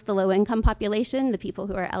amongst the low-income population, the people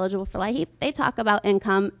who are eligible for LIHEAP, they talk about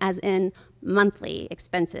income as in monthly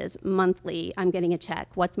expenses. Monthly, I'm getting a check.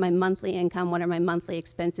 What's my monthly income? What are my monthly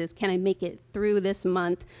expenses? Can I make it through this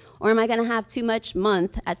month? Or am I going to have too much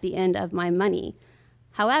month at the end of my money?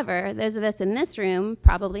 However, those of us in this room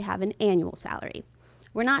probably have an annual salary.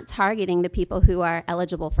 We're not targeting the people who are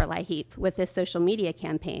eligible for LIHEAP with this social media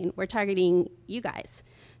campaign. We're targeting you guys.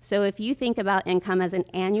 So if you think about income as an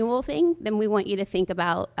annual thing, then we want you to think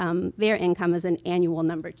about their income as an annual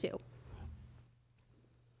number too.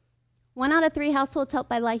 1 out of 3 households helped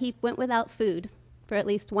by LIHEAP went without food for at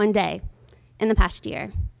least one day in the past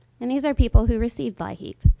year. And these are people who received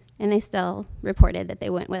LIHEAP, and they still reported that they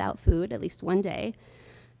went without food at least one day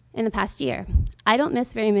in the past year. I don't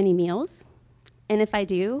miss very many meals, and if I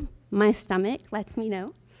do, my stomach lets me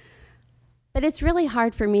know. But it's really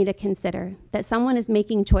hard for me to consider that someone is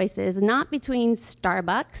making choices not between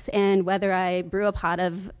Starbucks and whether I brew a pot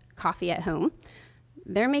of coffee at home.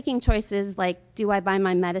 They're making choices like, do I buy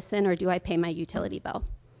my medicine or do I pay my utility bill?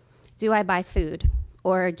 Do I buy food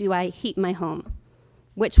or do I heat my home?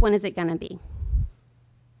 Which one is it going to be?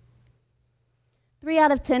 3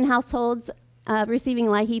 out of 10 households receiving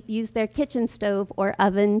LIHEAP use their kitchen stove or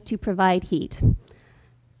oven to provide heat.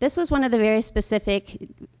 This was one of the very specific,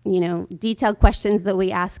 detailed questions that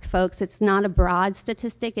we ask folks. It's not a broad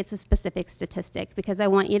statistic, it's a specific statistic, because I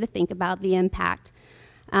want you to think about the impact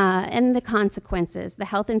and the consequences, the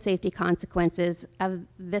health and safety consequences of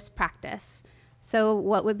this practice. So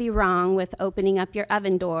what would be wrong with opening up your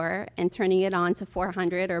oven door and turning it on to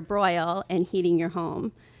 400 or broil and heating your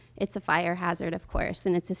home? It's a fire hazard, of course,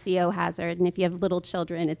 and it's a CO hazard, and if you have little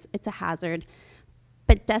children, it's a hazard.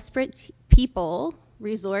 But desperate people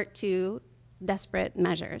resort to desperate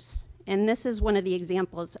measures. And this is one of the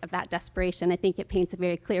examples of that desperation. I think it paints a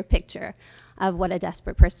very clear picture of what a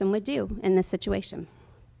desperate person would do in this situation.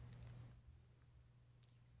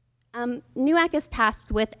 NUAC is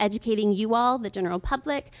tasked with educating you all, the general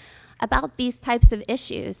public, about these types of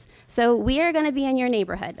issues. So we are going to be in your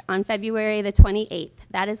neighborhood on February the 28th.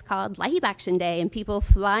 That is called LIHEAP Action Day, and people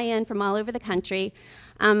fly in from all over the country.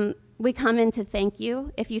 We come in to thank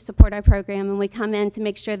you if you support our program, and we come in to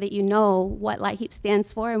make sure that you know what LIHEAP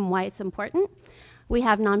stands for and why it's important. We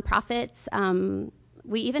have nonprofits.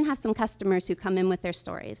 We even have some customers who come in with their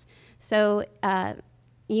stories. So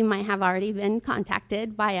you might have already been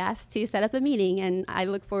contacted by us to set up a meeting, and I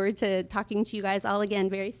look forward to talking to you guys all again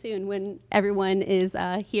very soon when everyone is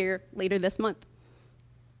here later this month.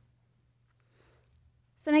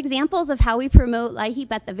 Some examples of how we promote LIHEAP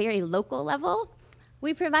at the very local level.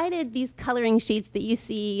 We provided these coloring sheets that you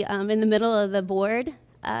see in the middle of the board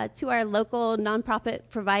to our local nonprofit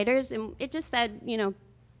providers, and it just said,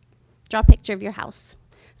 draw a picture of your house.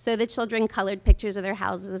 So the children colored pictures of their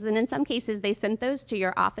houses, and in some cases they sent those to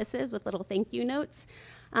your offices with little thank you notes.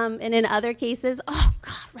 And in other cases,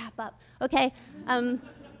 wrap up. Okay. And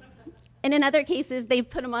in other cases, they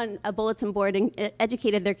put them on a bulletin board and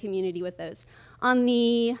educated their community with those.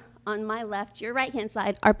 On my left, your right-hand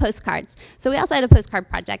side, are postcards. So we also had a postcard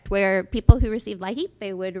project where people who received LIHEAP,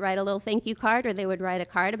 they would write a little thank you card, or they would write a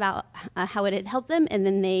card about how it had helped them, and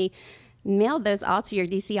then they mailed those all to your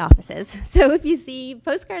DC offices. So if you see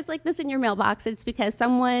postcards like this in your mailbox, it's because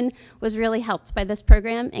someone was really helped by this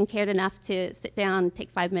program and cared enough to sit down,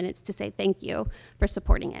 take 5 minutes to say thank you for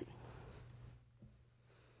supporting it.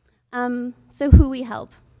 So who we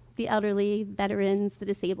help? The elderly, veterans, the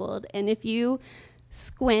disabled. And if you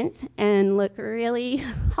squint and look really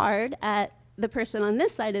hard at the person on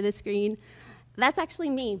this side of the screen, that's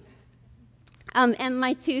actually me. And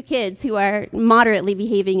my 2 kids who are moderately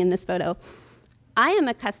behaving in this photo. I am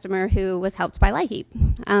a customer who was helped by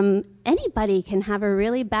LIHEAP. Anybody can have a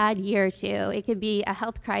really bad year or two. It could be a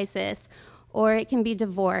health crisis, or it can be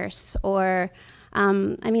divorce, or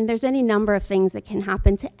there's any number of things that can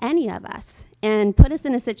happen to any of us and put us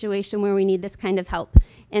in a situation where we need this kind of help.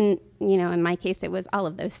 And, in my case, it was all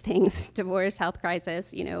of those things: divorce, health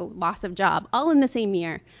crisis, loss of job, all in the same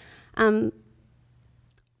year.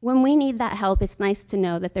 When we need that help, it's nice to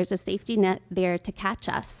know that there's a safety net there to catch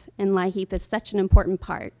us, and LIHEAP is such an important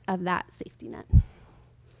part of that safety net.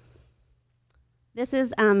 This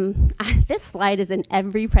slide is in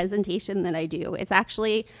every presentation that I do. It's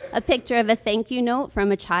actually a picture of a thank you note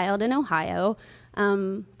from a child in Ohio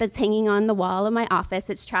that's hanging on the wall of my office.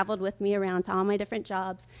 It's traveled with me around to all my different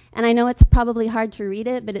jobs. And I know it's probably hard to read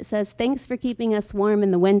it, but it says, "Thanks for keeping us warm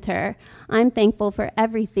in the winter. I'm thankful for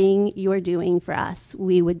everything you're doing for us.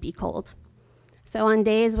 We would be cold." So on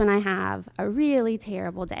days when I have a really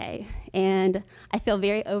terrible day and I feel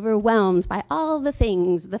very overwhelmed by all the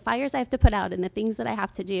things, the fires I have to put out and the things that I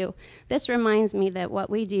have to do, this reminds me that what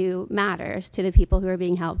we do matters to the people who are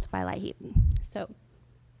being helped by LIHEAP. So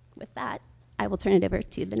with that, I will turn it over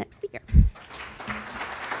to the next speaker.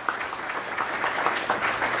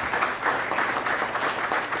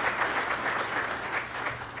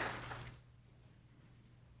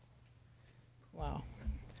 Wow.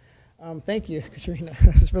 Thank you, Katrina.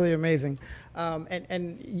 That's really amazing.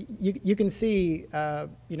 And you can see,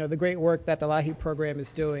 the great work that the LIHEAP program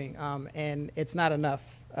is doing, and it's not enough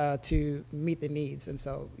to meet the needs. And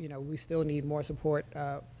so, we still need more support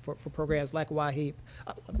for programs like LIHEAP,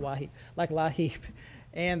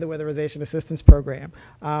 and the Weatherization Assistance Program.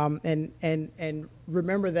 And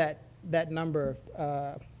remember that number,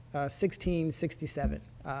 1667.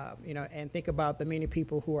 And think about the many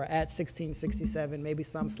people who are at 1667, maybe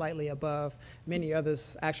some slightly above, many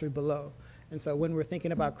others actually below. And so when we're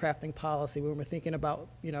thinking about crafting policy, when we're thinking about,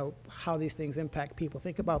 how these things impact people,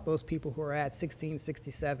 think about those people who are at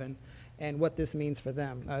 1667 and what this means for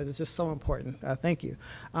them. It's just so important. Thank you.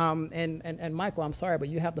 And Michael, I'm sorry, but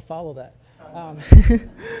you have to follow that.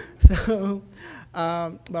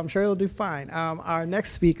 But I'm sure you'll do fine. Our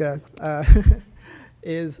next speaker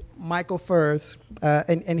is Michael Furze,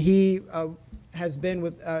 and he has been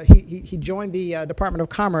with, he joined the Department of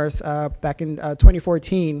Commerce back in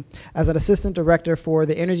 2014 as an assistant director for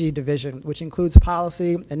the energy division, which includes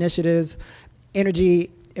policy, initiatives, energy,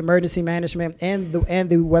 emergency management, and the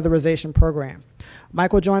weatherization program.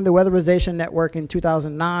 Michael joined the Weatherization Network in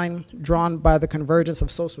 2009, drawn by the convergence of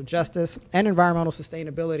social justice and environmental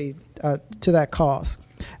sustainability to that cause.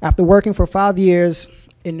 After working for 5 years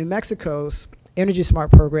in New Mexico's Energy Smart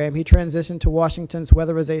program, he transitioned to Washington's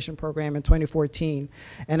Weatherization program in 2014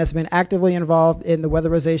 and has been actively involved in the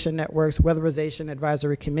Weatherization Network's Weatherization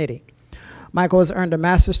Advisory Committee. Michael has earned a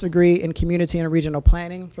master's degree in community and regional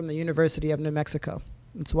planning from the University of New Mexico.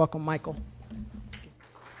 Let's welcome Michael.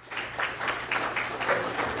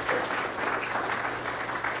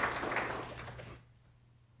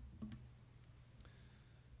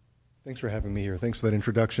 Thanks for having me here. Thanks for that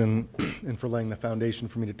introduction and for laying the foundation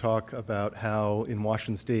for me to talk about how in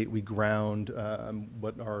Washington State we ground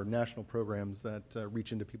what are national programs that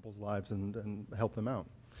reach into people's lives and help them out.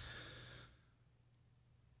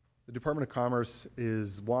 The Department of Commerce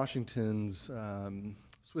is Washington's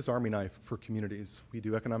Swiss Army knife for communities. We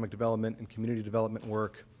do economic development and community development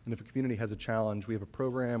work, and if a community has a challenge, we have a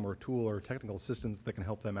program or a tool or technical assistance that can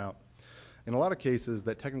help them out. In a lot of cases,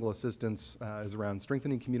 that technical assistance is around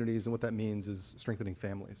strengthening communities, and what that means is strengthening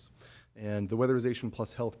families. And the Weatherization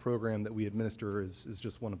Plus Health program that we administer is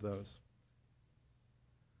just one of those.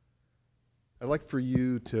 I'd like for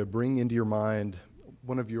you to bring into your mind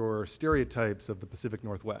one of your stereotypes of the Pacific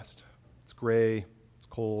Northwest. It's gray, it's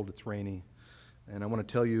cold, it's rainy. And I want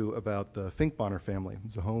to tell you about the Finkbonner family.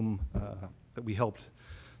 It's a home that we helped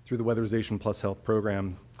through the Weatherization Plus Health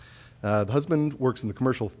program. The husband works in the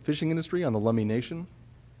commercial fishing industry on the Lummi Nation,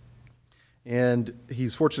 and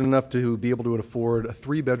he's fortunate enough to be able to afford a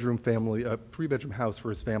three-bedroom house for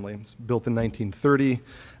his family. It's built in 1930.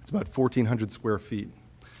 It's about 1,400 square feet.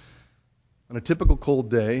 On a typical cold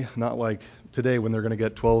day, not like today when they're going to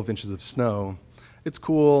get 12 inches of snow, it's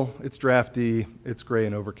cool, it's drafty, it's gray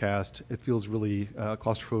and overcast. It feels really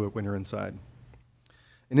claustrophobic when you're inside.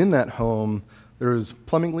 And in that home, there's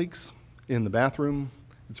plumbing leaks in the bathroom.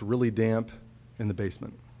 It's really damp in the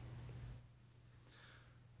basement.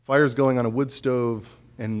 Fire's going on a wood stove,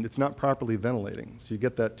 and it's not properly ventilating, so you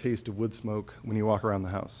get that taste of wood smoke when you walk around the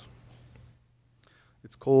house.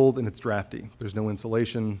 It's cold and it's drafty. There's no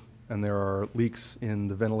insulation, and there are leaks in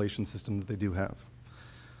the ventilation system that they do have.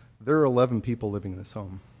 There are 11 people living in this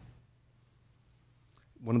home.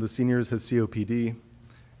 One of the seniors has COPD,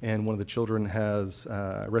 and one of the children has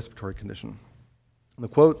a respiratory condition. And the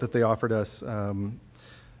quote that they offered us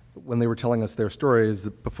when they were telling us their stories,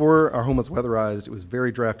 before our home was weatherized, it was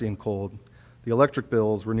very drafty and cold. The electric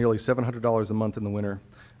bills were nearly $700 a month in the winter,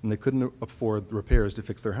 and they couldn't afford the repairs to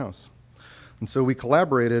fix their house. And so we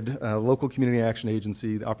collaborated, a local community action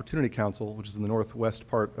agency, the Opportunity Council, which is in the northwest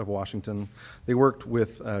part of Washington. They worked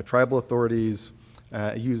with tribal authorities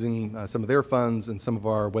using some of their funds and some of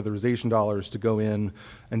our weatherization dollars to go in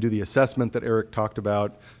and do the assessment that Eric talked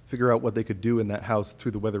about, figure out what they could do in that house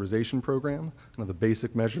through the weatherization program. Kind of the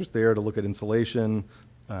basic measures there to look at insulation,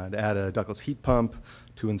 to add a ductless heat pump,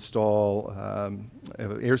 to install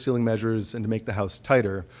air sealing measures, and to make the house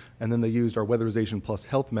tighter. And then they used our weatherization plus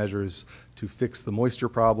health measures to fix the moisture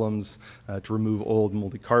problems, to remove old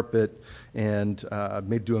moldy carpet, and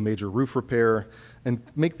do a major roof repair, and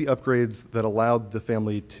make the upgrades that allowed the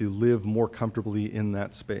family to live more comfortably in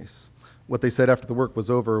that space. What they said after the work was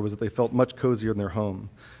over was that they felt much cozier in their home.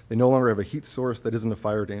 They no longer have a heat source that isn't a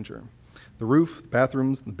fire danger. The roof, the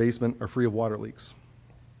bathrooms, the basement are free of water leaks.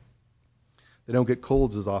 They don't get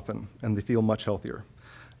colds as often, and they feel much healthier.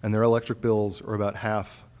 And their electric bills are about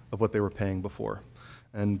half of what they were paying before.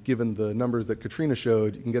 And given the numbers that Katrina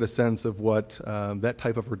showed, you can get a sense of what that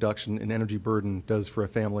type of reduction in energy burden does for a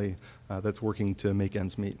family that's working to make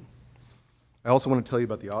ends meet. I also want to tell you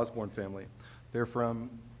about the Osborne family. They're from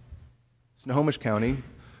Snohomish County,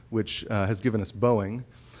 which has given us Boeing,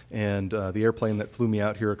 and the airplane that flew me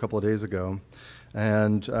out here a couple of days ago.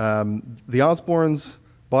 And the Osbornes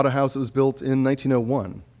bought a house that was built in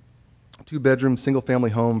 1901, a 2-bedroom, single-family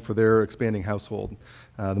home for their expanding household.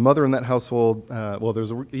 The mother in that household,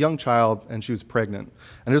 there's a young child, and she was pregnant.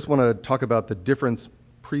 And I just want to talk about the difference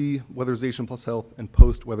pre-weatherization plus health and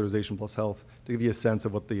post-weatherization plus health to give you a sense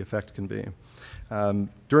of what the effect can be.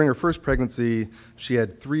 During her first pregnancy, she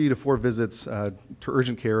had 3 to 4 visits to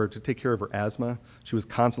urgent care to take care of her asthma. She was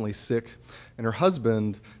constantly sick, and her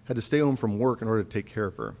husband had to stay home from work in order to take care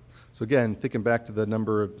of her. So again, thinking back to the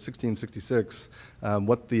number of 1666,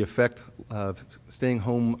 what the effect of staying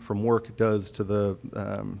home from work does to the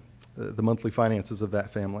monthly finances of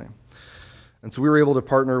that family. And so we were able to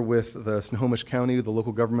partner with the Snohomish County, the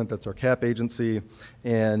local government, that's our CAP agency,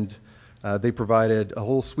 and they provided a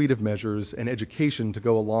whole suite of measures and education to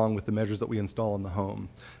go along with the measures that we install in the home.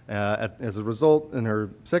 As a result, in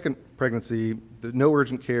her second pregnancy, no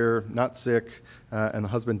urgent care, not sick, and the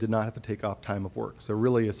husband did not have to take off time of work. So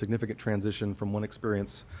really a significant transition from one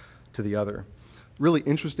experience to the other. Really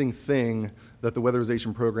interesting thing that the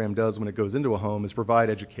weatherization program does when it goes into a home is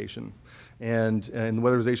provide education. And in the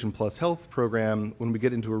Weatherization Plus Health program, when we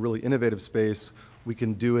get into a really innovative space, we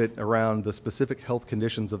can do it around the specific health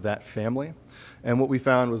conditions of that family. And what we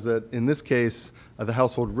found was that in this case, the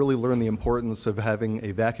household really learned the importance of having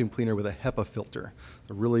a vacuum cleaner with a HEPA filter,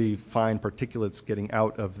 the really fine particulates getting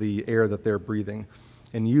out of the air that they're breathing.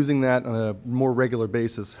 And using that on a more regular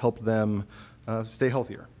basis helped them stay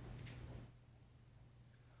healthier.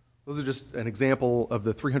 Those are just an example of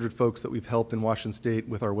the 300 folks that we've helped in Washington State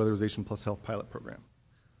with our Weatherization Plus Health pilot program.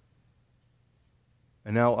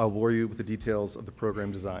 And now I'll bore you with the details of the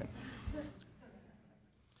program design.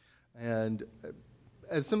 And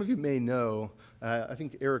as some of you may know, I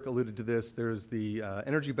think Eric alluded to this, there's the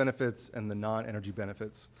energy benefits and the non-energy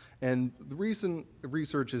benefits. And the recent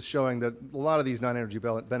research is showing that a lot of these non-energy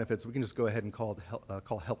benefits we can just go ahead and call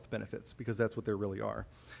health benefits, because that's what they really are.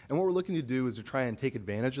 And what we're looking to do is to try and take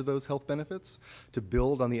advantage of those health benefits to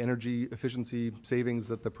build on the energy efficiency savings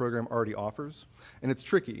that the program already offers. And it's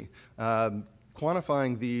tricky.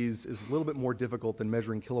 Quantifying these is a little bit more difficult than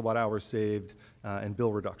measuring kilowatt hours saved and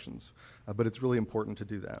bill reductions, but it's really important to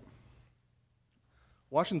do that.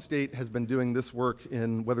 Washington State has been doing this work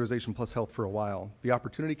in Weatherization Plus Health for a while. The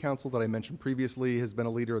Opportunity Council that I mentioned previously has been a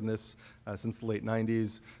leader in this since the late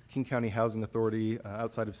 90s. King County Housing Authority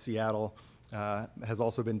outside of Seattle has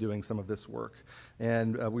also been doing some of this work.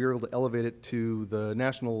 And we were able to elevate it to the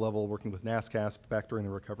national level working with NASCASP back during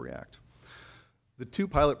the Recovery Act. The 2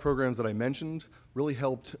 pilot programs that I mentioned really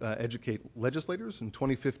helped educate legislators. In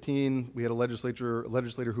 2015, we had a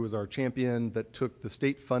legislator who was our champion that took the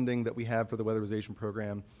state funding that we have for the weatherization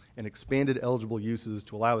program and expanded eligible uses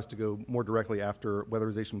to allow us to go more directly after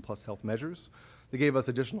weatherization plus health measures. They gave us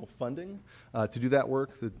additional funding to do that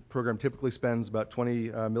work. The program typically spends about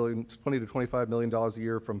 $20 to $25 million a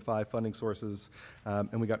year from 5 funding sources,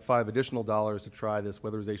 and we got 5 additional dollars to try this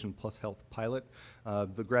Weatherization Plus Health pilot.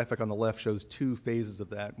 The graphic on the left shows 2 phases of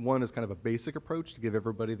that. One is kind of a basic approach to give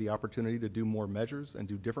everybody the opportunity to do more measures and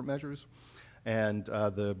do different measures. And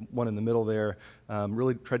the one in the middle there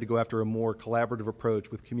really tried to go after a more collaborative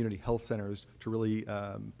approach with community health centers to really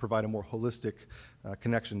provide a more holistic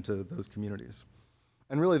connection to those communities.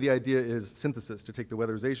 And really the idea is synthesis, to take the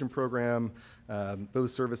weatherization program,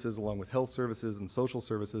 those services along with health services and social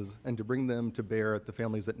services, and to bring them to bear at the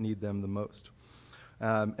families that need them the most.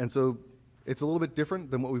 And so it's a little bit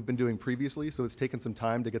different than what we've been doing previously, so it's taken some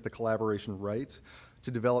time to get the collaboration right,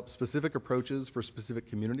 to develop specific approaches for specific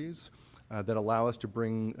communities that allow us to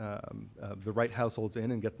bring the right households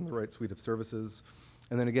in and get them the right suite of services.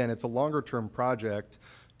 And then again, it's a longer term project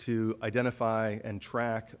to identify and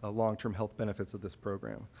track long-term health benefits of this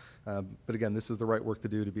program. But again, this is the right work to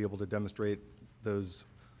do to be able to demonstrate those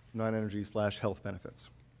non-energy/health benefits.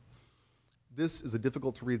 This is a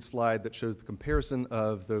difficult to read slide that shows the comparison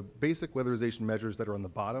of the basic weatherization measures that are on the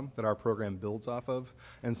bottom that our program builds off of,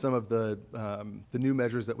 and some of the new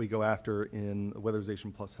measures that we go after in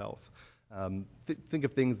weatherization plus health. Think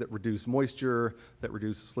of things that reduce moisture, that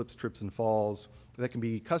reduce slips, trips, and falls, that can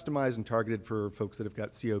be customized and targeted for folks that have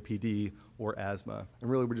got COPD or asthma.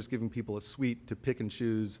 And really, we're just giving people a suite to pick and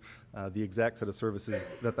choose the exact set of services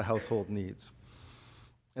that the household needs.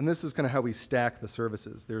 And this is kind of how we stack the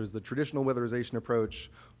services. There's the traditional weatherization approach.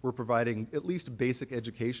 We're providing at least basic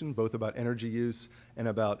education, both about energy use and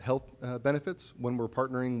about health benefits. When we're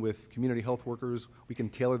partnering with community health workers, we can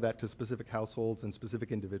tailor that to specific households and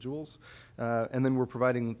specific individuals. And then we're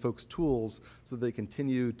providing folks tools so they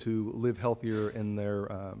continue to live healthier in their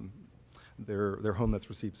home that's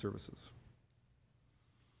received services.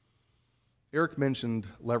 Eric mentioned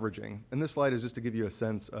leveraging, and this slide is just to give you a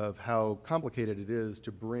sense of how complicated it is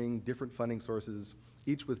to bring different funding sources,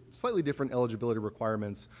 each with slightly different eligibility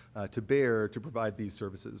requirements, to bear to provide these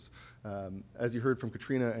services. As you heard from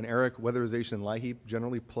Katrina and Eric, weatherization and LIHEAP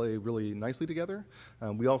generally play really nicely together.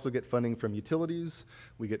 We also get funding from utilities,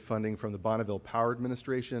 we get funding from the Bonneville Power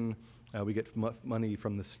Administration, we get money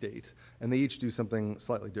from the state, and they each do something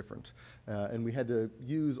slightly different. And we had to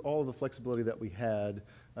use all of the flexibility that we had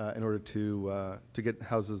in order to get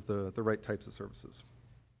houses the right types of services.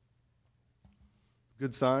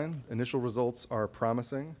 Good sign, initial results are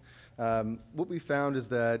promising. What we found is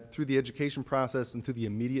that through the education process and through the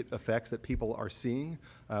immediate effects that people are seeing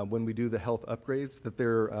when we do the health upgrades, that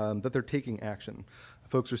they're taking action.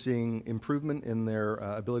 Folks are seeing improvement in their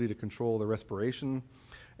ability to control their respiration.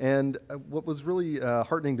 And what was really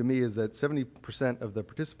heartening to me is that 70% of the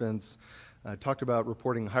participants talked about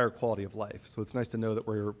reporting higher quality of life. So it's nice to know that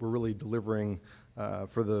we're really delivering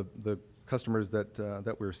for the customers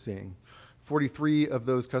that we're seeing. 43 of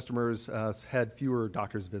those customers had fewer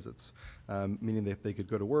doctor's visits, meaning that they could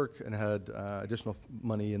go to work and had additional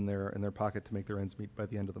money in their pocket to make their ends meet by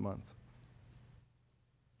the end of the month.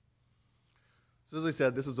 So as I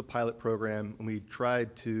said, this is a pilot program, and we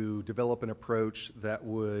tried to develop an approach that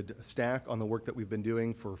would stack on the work that we've been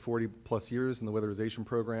doing for 40 plus years in the weatherization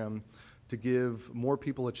program, to give more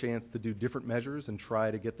people a chance to do different measures and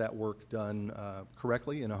try to get that work done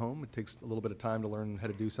correctly in a home. It takes a little bit of time to learn how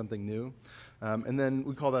to do something new. And then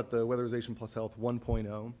we call that the Weatherization Plus Health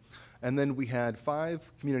 1.0. And then we had 5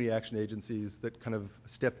 community action agencies that kind of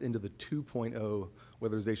stepped into the 2.0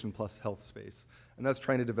 Weatherization Plus Health space. And that's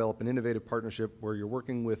trying to develop an innovative partnership where you're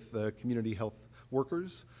working with community health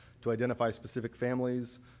workers to identify specific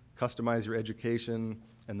families, customize your education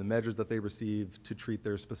and the measures that they receive to treat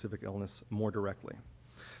their specific illness more directly.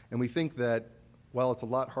 And we think that while it's a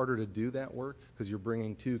lot harder to do that work because you're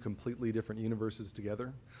bringing 2 completely different universes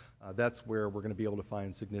together, that's where we're going to be able to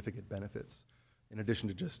find significant benefits, in addition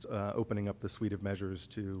to just opening up the suite of measures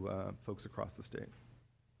to folks across the state.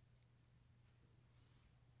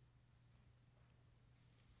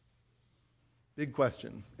 Big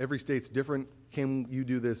question. Every state's different. Can you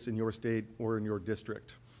do this in your state or in your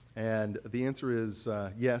district? And the answer is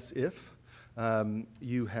yes, if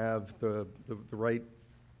you have the right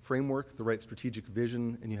framework, the right strategic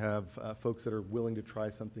vision, and you have folks that are willing to try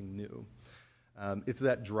something new. It's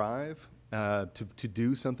that drive to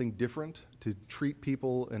do something different, to treat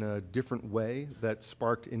people in a different way that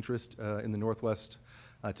sparked interest in the Northwest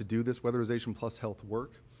to do this Weatherization Plus Health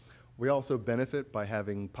work. We also benefit by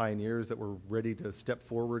having pioneers that were ready to step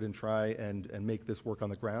forward and try and make this work on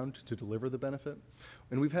the ground to deliver the benefit.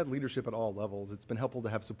 And we've had leadership at all levels. It's been helpful to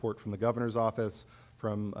have support from the governor's office,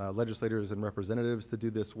 from legislators and representatives to do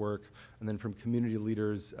this work, and then from community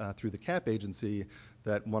leaders through the CAP agency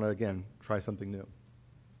that want to, again, try something new.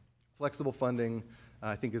 Flexible funding,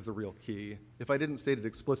 I think, is the real key. If I didn't state it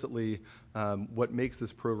explicitly, what makes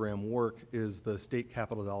this program work is the state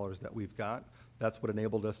capital dollars that we've got. That's what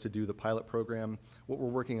enabled us to do the pilot program. What we're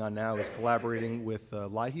working on now is collaborating with the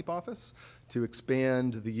LIHEAP office to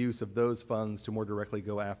expand the use of those funds to more directly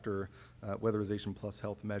go after Weatherization Plus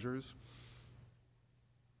Health measures.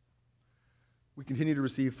 We continue to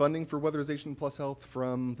receive funding for Weatherization Plus Health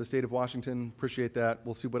from the state of Washington. Appreciate that.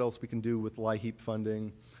 We'll see what else we can do with LIHEAP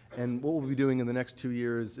funding. And what we'll be doing in the next 2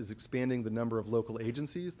 years is expanding the number of local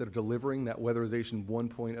agencies that are delivering that Weatherization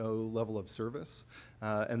 1.0 level of service,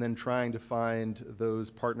 and then trying to find those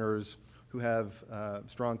partners who have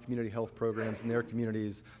strong community health programs in their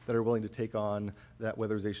communities that are willing to take on that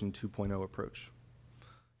Weatherization 2.0 approach.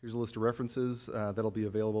 Here's a list of references that'll be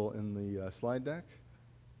available in the slide deck.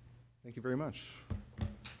 Thank you very much.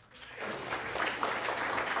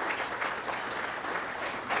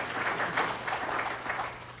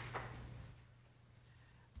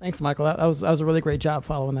 Thanks, Michael. That was a really great job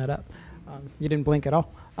following that up. You didn't blink at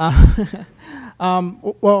all.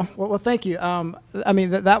 Well, thank you. I mean,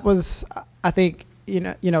 that was, I think,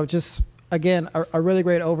 just again a really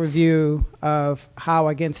great overview of how,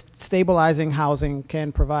 again, stabilizing housing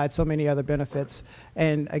can provide so many other benefits.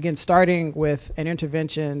 And again, starting with an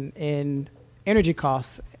intervention in energy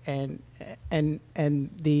costs and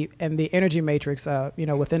the energy matrix,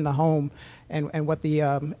 within the home, and what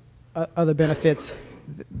the other benefits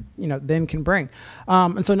then can bring.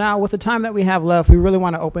 And so now, with the time that we have left, we really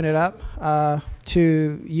want to open it up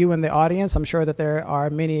to you in the audience. I'm sure that there are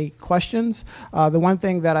many questions. The one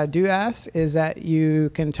thing that I do ask is that you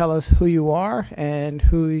can tell us who you are and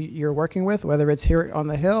who you're working with, whether it's here on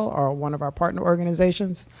the Hill or one of our partner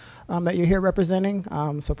organizations that you're here representing.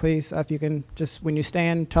 So please, if you can just, when you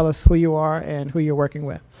stand, tell us who you are and who you're working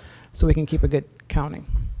with, so we can keep a good counting.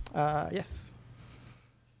 Yes.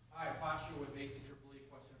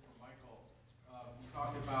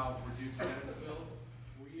 Talked about reduced medical bills.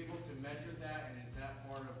 Were you able to measure that, and is that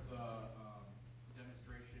part of the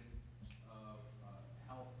demonstration of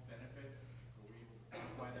health benefits? Were you able to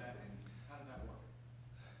quantify that, and how does that work?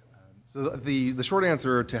 So the short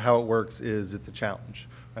answer to how it works is it's a challenge.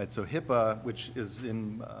 Right, so HIPAA, which is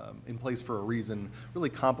in place for a reason, really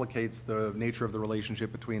complicates the nature of the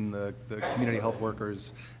relationship between the community health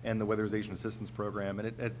workers and the weatherization assistance program, and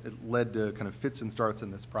it led to kind of fits and starts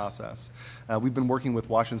in this process. We've been working with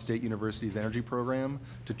Washington State University's energy program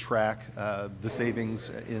to track the savings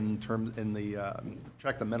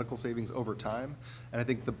track the medical savings over time, and I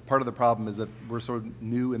think the part of the problem is that we're sort of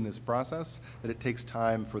new in this process, that it takes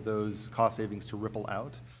time for those cost savings to ripple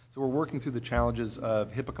out. So we're working through the challenges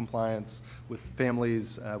of HIPAA compliance with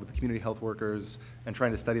families, with the community health workers, and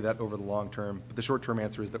trying to study that over the long term. But the short-term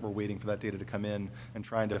answer is that we're waiting for that data to come in and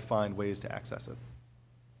trying to find ways to access it.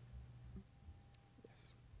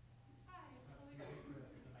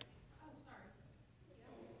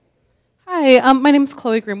 Hi, my name is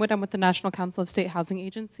Chloe Greenwood. I'm with the National Council of State Housing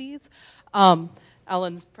Agencies,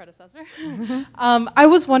 Ellen's predecessor. I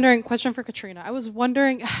was wondering, question for Katrina. I was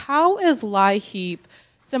wondering, how is LIHEAP,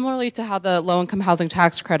 similarly to how the low-income housing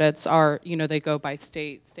tax credits are, they go by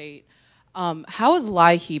state, how is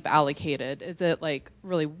LIHEAP allocated? Is it like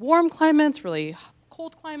really warm climates, really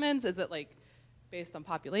cold climates? Is it like based on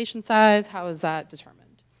population size? How is that determined?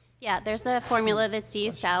 Yeah, there's a formula that's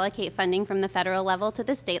used to allocate funding from the federal level to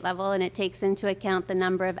the state level, and it takes into account the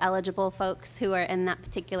number of eligible folks who are in that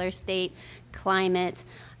particular state, climate.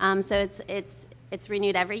 So it's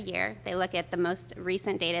renewed every year. They look at the most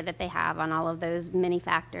recent data that they have on all of those many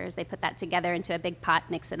factors. They put that together into a big pot,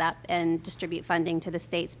 mix it up, and distribute funding to the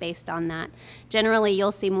states based on that. Generally,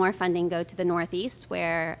 you'll see more funding go to the Northeast,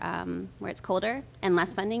 where it's colder, and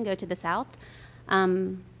less funding go to the South.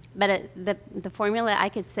 But the formula, I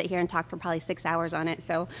could sit here and talk for probably 6 hours on it.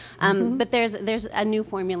 So, but there's a new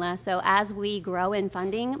formula. So as we grow in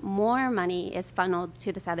funding, more money is funneled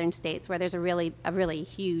to the southern states where there's a really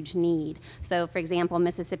huge need. So, for example,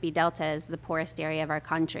 Mississippi Delta is the poorest area of our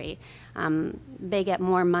country. They get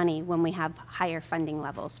more money when we have higher funding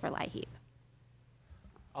levels for LIHEAP.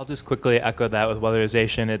 I'll just quickly echo that with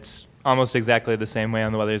weatherization. It's almost exactly the same way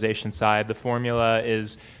on the weatherization side. The formula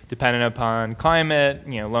is dependent upon climate,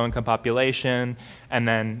 low-income population, and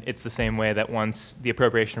then it's the same way that once the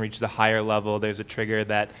appropriation reaches a higher level, there's a trigger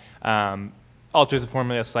that alters the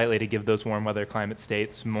formula slightly to give those warm weather climate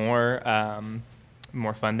states more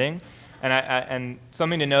funding. And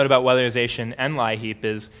something to note about weatherization and LIHEAP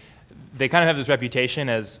is they kind of have this reputation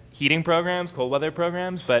as heating programs, cold weather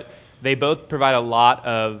programs, but they both provide a lot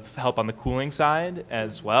of help on the cooling side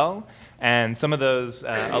as well. And some of those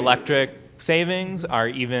electric savings are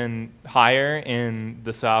even higher in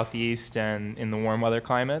the Southeast and in the warm weather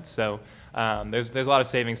climates. So there's a lot of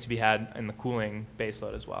savings to be had in the cooling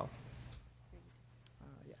baseload as well.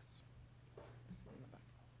 Yes.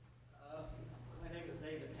 My name is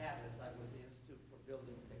David Hattis. I'm with the Institute for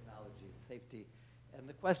Building Technology and Safety. And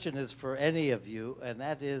the question is for any of you, and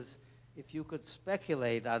that is, if you could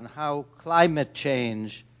speculate on how climate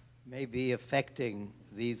change may be affecting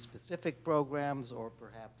these specific programs or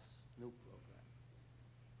perhaps new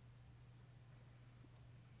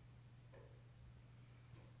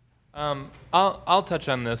programs. I'll touch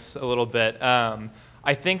on this a little bit.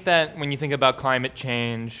 I think that when you think about climate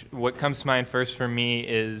change, what comes to mind first for me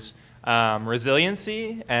is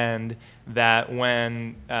resiliency, and that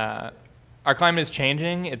when our climate is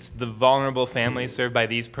changing, it's the vulnerable families served by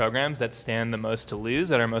these programs that stand the most to lose,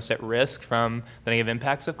 that are most at risk from the negative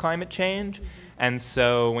impacts of climate change. And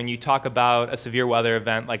so when you talk about a severe weather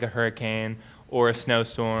event like a hurricane or a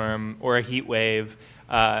snowstorm or a heat wave,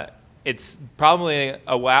 it's probably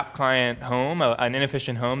a WAP client home, an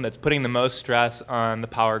inefficient home that's putting the most stress on the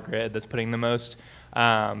power grid, that's putting the most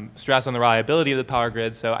stress on the reliability of the power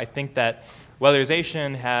grid. So I think that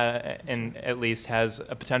weatherization at least has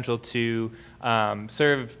a potential to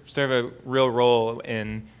serve a real role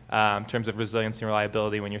in terms of resiliency and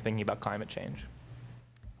reliability when you're thinking about climate change.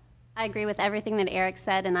 I agree with everything that Eric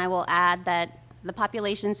said, and I will add that the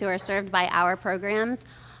populations who are served by our programs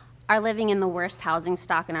are living in the worst housing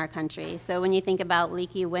stock in our country. So when you think about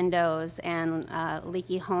leaky windows and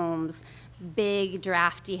leaky homes, big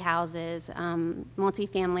drafty houses,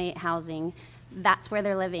 multifamily housing, that's where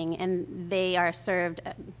they're living, and they are served.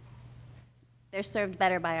 They're served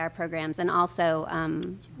better by our programs, and also,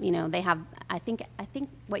 they have. I think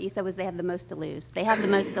what you said was they have the most to lose. They have the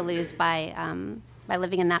most to lose by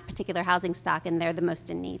living in that particular housing stock, and they're the most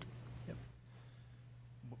in need. Yep.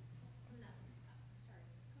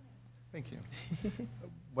 Thank you.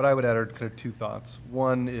 What I would add are kind of two thoughts.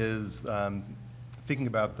 One is thinking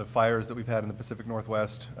about the fires that we've had in the Pacific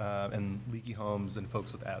Northwest and leaky homes and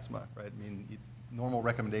folks with asthma, right? I mean, normal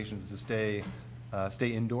recommendations is to stay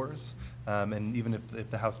indoors, and even if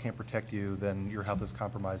the house can't protect you, then your health is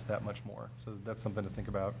compromised that much more. So that's something to think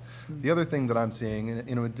about. The other thing that I'm seeing,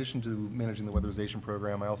 in addition to managing the weatherization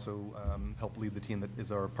program, I also help lead the team that is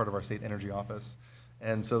part of our state energy office.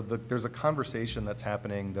 And so there's a conversation that's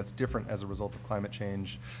happening that's different as a result of climate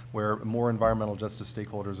change, where more environmental justice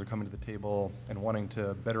stakeholders are coming to the table and wanting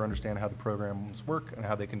to better understand how the programs work and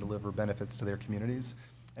how they can deliver benefits to their communities.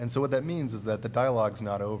 And so what that means is that the dialogue's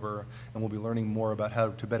not over, and we'll be learning more about how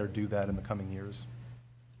to better do that in the coming years.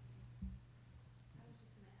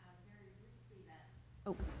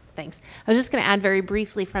 Thanks. I was just going to add very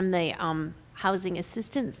briefly from the housing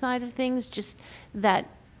assistance side of things, just that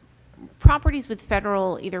properties with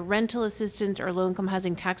federal either rental assistance or low-income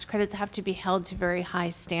housing tax credits have to be held to very high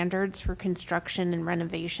standards for construction and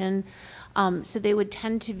renovation. So they would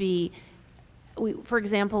tend to be, for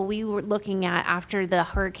example, we were looking at after the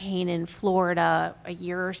hurricane in Florida a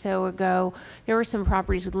year or so ago, there were some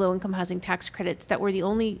properties with low-income housing tax credits that were the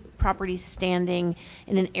only properties standing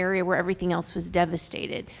in an area where everything else was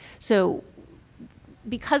devastated. So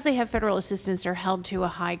because they have federal assistance, they're held to a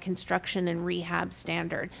high construction and rehab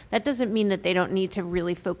standard. That doesn't mean that they don't need to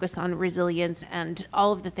really focus on resilience and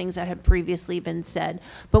all of the things that have previously been said.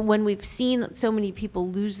 But when we've seen so many people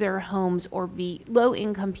lose their homes or be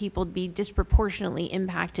low-income people be disproportionately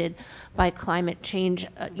impacted by climate change,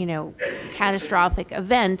 catastrophic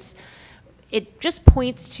events, it just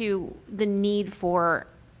points to the need for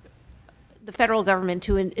the federal government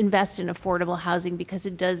to invest in affordable housing, because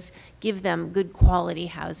it does give them good quality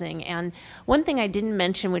housing. And one thing I didn't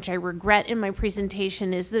mention, which I regret in my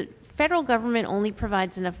presentation, is that federal government only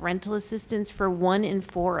provides enough rental assistance for 1 in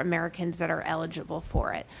 4 Americans that are eligible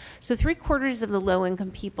for it. So 3/4 of the low-income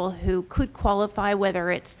people who could qualify, whether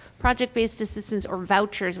it's project-based assistance or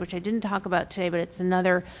vouchers, which I didn't talk about today, but it's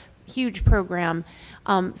another huge program,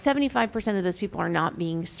 75% of those people are not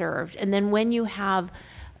being served. And then when you have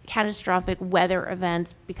catastrophic weather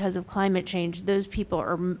events because of climate change, those people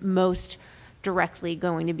are most directly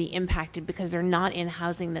going to be impacted because they're not in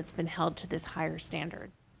housing that's been held to this higher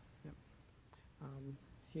standard. Yep.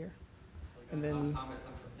 Here. And then Thomas,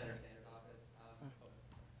 I'm from Senator Sanders'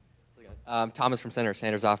 office. Thomas from Senator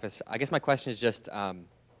Sanders' office. I guess my question is just,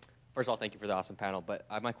 first of all, thank you for the awesome panel, but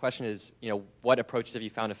my question is, what approaches have you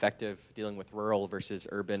found effective dealing with rural versus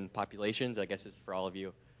urban populations? I guess this is for all of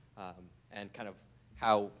you, and kind of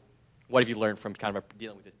what have you learned from kind of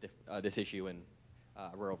dealing with this issue in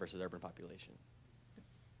rural versus urban populations?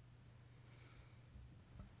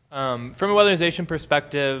 From a weatherization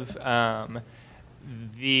perspective,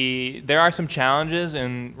 there are some challenges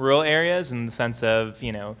in rural areas in the sense of,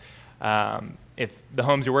 if the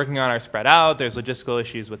homes you're working on are spread out, there's logistical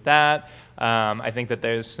issues with that. I think that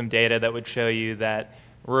there's some data that would show you that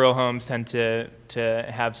rural homes tend to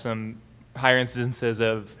have some higher instances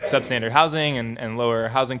of substandard housing and lower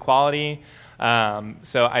housing quality.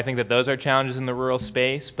 So I think that those are challenges in the rural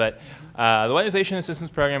space. But the Weatherization Assistance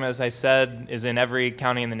Program, as I said, is in every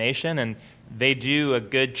county in the nation, and they do a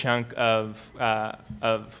good chunk of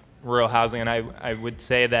rural housing. And I would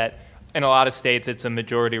say that in a lot of states, it's a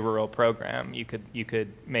majority rural program. You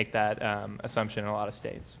could make that assumption in a lot of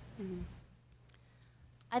states. Mm-hmm.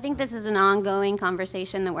 I think this is an ongoing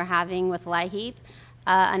conversation that we're having with LIHEAP.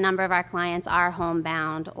 A number of our clients are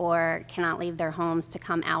homebound or cannot leave their homes to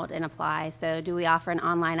come out and apply. So do we offer an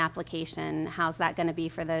online application? How's that going to be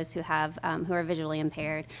for those who are visually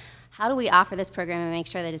impaired? How do we offer this program and make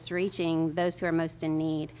sure that it's reaching those who are most in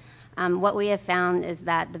need? What we have found is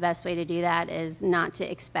that the best way to do that is not to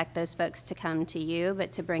expect those folks to come to you,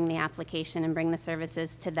 but to bring the application and bring the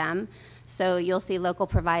services to them. So you'll see local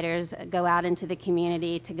providers go out into the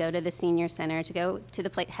community, to go to the senior center, to go to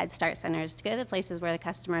the Head Start centers, to go to the places where the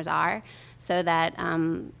customers are, so that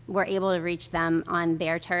we're able to reach them on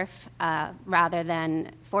their turf rather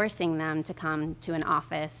than forcing them to come to an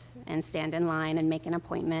office and stand in line and make an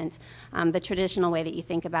appointment, the traditional way that you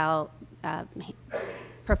think about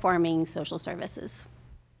performing social services.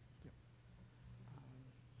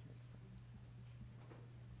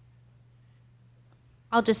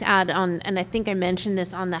 I'll just add on, and I think I mentioned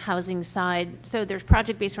this on the housing side. So there's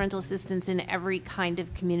project-based rental assistance in every kind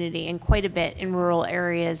of community and quite a bit in rural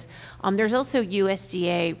areas. There's also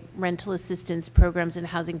USDA rental assistance programs and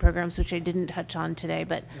housing programs, which I didn't touch on today,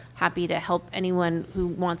 but happy to help anyone who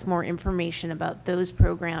wants more information about those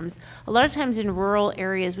programs. A lot of times in rural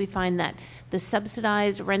areas, we find that the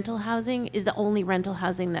subsidized rental housing is the only rental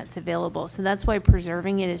housing that's available. So that's why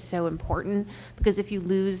preserving it is so important, because if you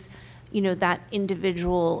lose that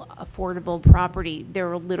individual affordable property, there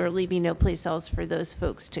will literally be no place else for those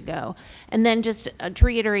folks to go. And then just to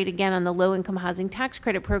reiterate again on the low-income housing tax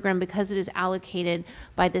credit program, because it is allocated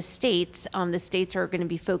by the states are going to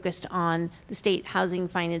be focused on the state housing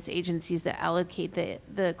finance agencies that allocate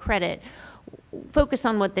the credit, focus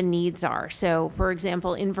on what the needs are. So, for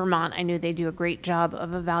example, in Vermont, I know they do a great job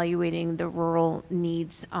of evaluating the rural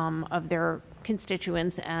needs of their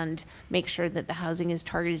constituents and make sure that the housing is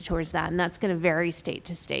targeted towards that. And that's going to vary state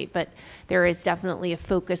to state, but there is definitely a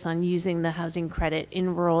focus on using the housing credit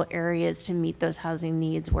in rural areas to meet those housing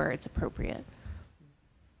needs where it's appropriate.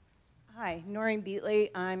 Hi, Noreen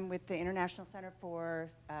Beatley. I'm with the International Center for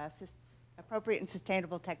Appropriate and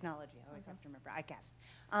Sustainable Technology. I always have to remember, ICAST.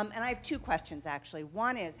 And I have two questions, actually.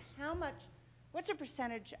 One is, what's the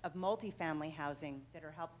percentage of multifamily housing that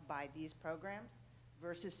are helped by these programs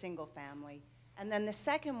versus single family? And then the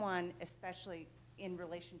second one, especially in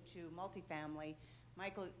relation to multifamily,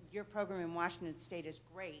 Michael, your program in Washington State is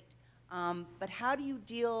great, but how do you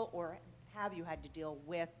deal, or have you had to deal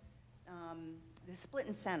with the split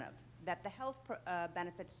incentive, that the health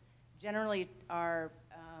benefits generally are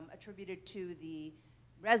attributed to the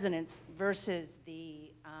residents versus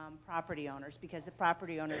the property owners, because the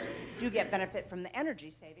property owners do get benefit from the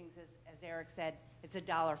energy savings, as Eric said, it's a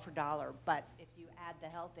dollar for dollar, but if you add the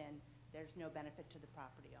health in, there's no benefit to the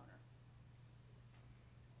property owner.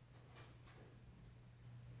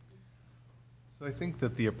 So I think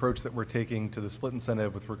that the approach that we're taking to the split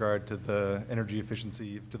incentive with regard to the energy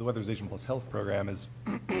efficiency, to the Weatherization Plus Health program, is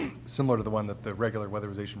similar to the one that the regular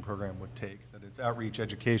weatherization program would take. That it's outreach,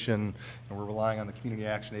 education, and we're relying on the Community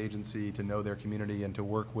Action Agency to know their community and to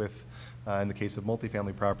work with, in the case of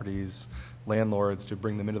multifamily properties, landlords to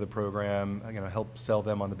bring them into the program, help sell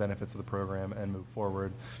them on the benefits of the program and move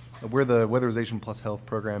forward. Where the Weatherization Plus Health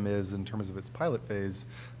program is in terms of its pilot phase,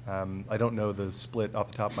 I don't know the split off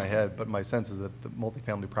the top of my head, but my sense is that the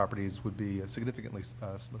multifamily properties would be a significantly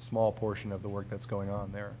small portion of the work that's going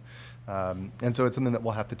on there. And so it's something that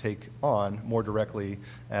we'll have to take on more directly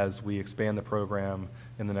as we expand the program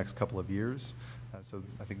in the next couple of years. So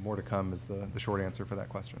I think more to come is the short answer for that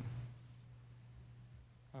question.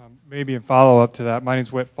 Maybe in follow-up to that, my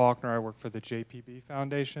name's Whit Faulkner. I work for the JPB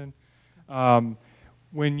Foundation.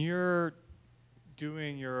 When you're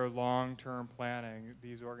doing your long-term planning,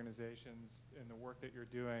 these organizations and the work that you're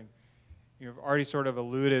doing, you've already sort of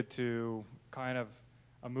alluded to kind of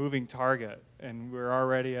a moving target, and we're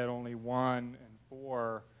already at only 1 and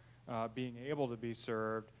 4 being able to be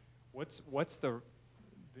served. What's the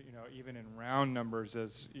even in round numbers,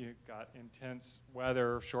 as you've got intense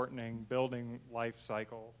weather, shortening building life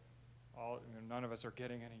cycle, none of us are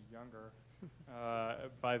getting any younger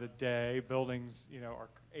by the day. Buildings, are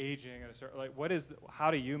aging at a certain. How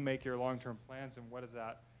do you make your long-term plans, and what does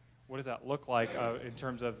that look like in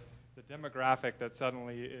terms of the demographic that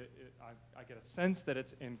suddenly I get a sense that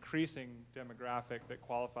it's increasing demographic that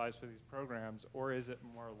qualifies for these programs, or is it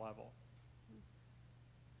more level?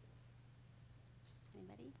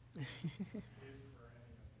 Anybody?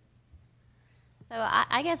 So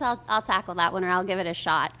I guess I'll tackle that one, or I'll give it a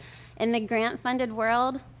shot. In the grant-funded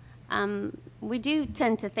world, we do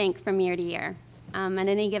tend to think from year to year. At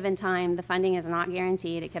any given time, the funding is not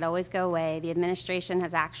guaranteed. It could always go away. The administration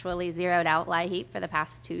has actually zeroed out LIHEAP for the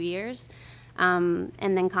past 2 years. And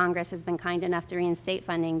then Congress has been kind enough to reinstate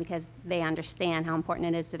funding because they understand how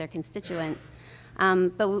important it is to their constituents.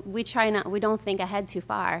 But we don't think ahead too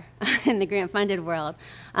far in the grant-funded world.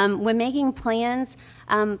 When making plans,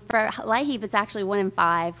 for LIHEAP, it's actually 1 in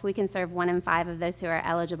 5. We can serve 1 in 5 of those who are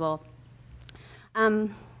eligible.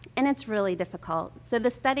 and it's really difficult. So the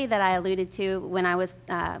study that I alluded to when I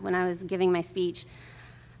was giving my speech,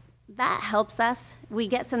 that helps us. We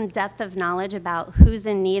get some depth of knowledge about who's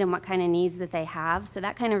in need and what kind of needs that they have. So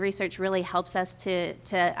that kind of research really helps us to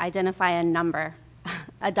identify a number,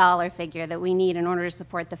 a dollar figure that we need in order to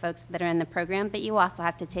support the folks that are in the program. But you also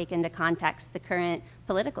have to take into context the current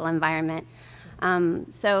political environment.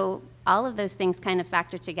 So all of those things kind of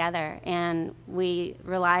factor together, and we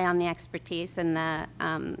rely on the expertise and the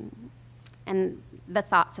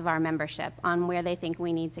thoughts of our membership on where they think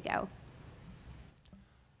we need to go.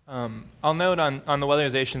 I'll note on the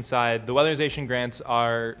weatherization side, the weatherization grants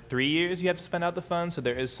are 3 years you have to spend out the funds, so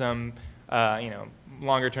there is some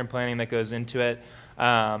longer term planning that goes into it.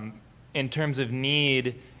 In terms of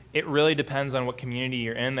need, it really depends on what community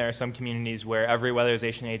you're in. There are some communities where every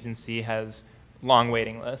weatherization agency has long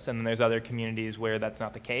waiting lists, and then there's other communities where that's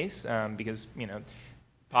not the case because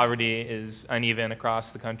poverty is uneven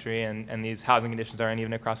across the country, and these housing conditions are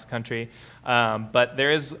uneven across the country. But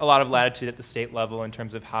there is a lot of latitude at the state level in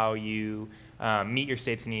terms of how you meet your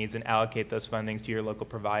state's needs and allocate those fundings to your local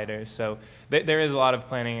providers. So there is a lot of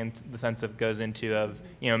planning in the sense of goes into of,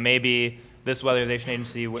 maybe this weatherization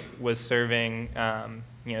agency was serving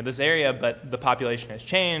this area, but the population has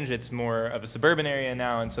changed. It's more of a suburban area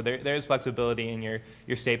now, and so there is flexibility in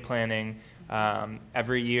your state planning.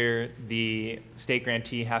 Every year, the state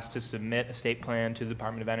grantee has to submit a state plan to the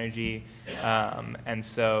Department of Energy, and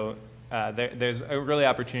so there's a really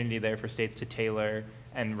opportunity there for states to tailor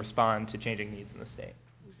and respond to changing needs in the state.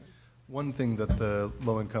 One thing that the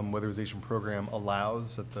low-income weatherization program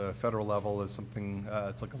allows at the federal level is something,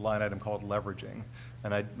 it's like a line item called leveraging.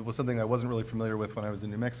 And it was something I wasn't really familiar with when I was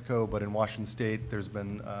in New Mexico, but in Washington State, there's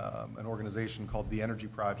been an organization called the Energy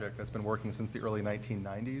Project that's been working since the early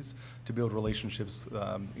 1990s to build relationships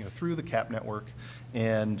through the CAP network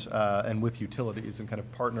and with utilities, and kind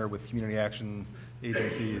of partner with community action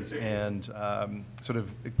agencies and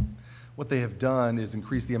what they have done is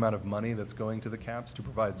increase the amount of money that's going to the CAPs to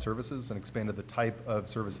provide services and expanded the type of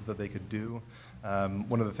services that they could do.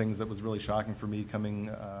 One of the things that was really shocking for me coming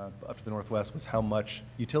up to the Northwest was how much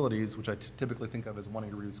utilities, which I typically think of as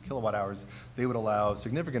wanting to reduce kilowatt hours, they would allow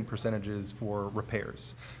significant percentages for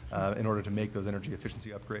repairs in order to make those energy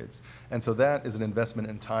efficiency upgrades. And so that is an investment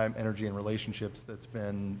in time, energy, and relationships that's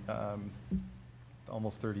been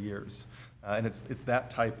almost 30 years. And it's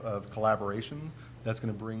that type of collaboration that's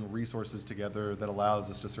going to bring resources together that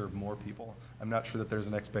allows us to serve more people. I'm not sure that there's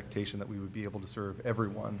an expectation that we would be able to serve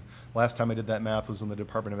everyone. Last time I did that math was when the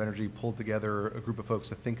Department of Energy pulled together a group of folks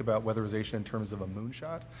to think about weatherization in terms of a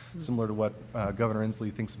moonshot, similar to what Governor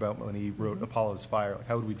Inslee thinks about when he wrote Apollo's Fire. Like,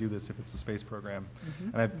 how would we do this if it's a space program?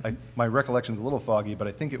 And my recollection's a little foggy, but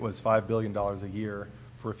I think it was $5 billion a year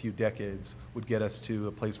for a few decades would get us to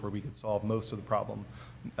a place where we could solve most of the problem,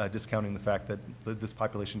 discounting the fact that this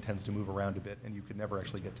population tends to move around a bit and you could never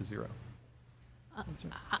actually get to zero.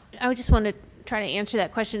 I would just want to try to answer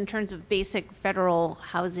that question in terms of basic federal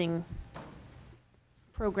housing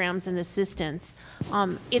programs and assistance.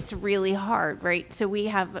 It's really hard, right? So we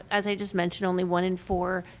have, as I just mentioned, only 1 in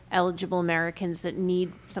 4 eligible Americans that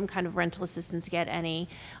need some kind of rental assistance get any.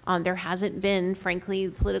 There hasn't been, frankly,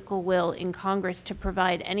 political will in Congress to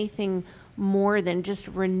provide anything more than just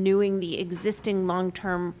renewing the existing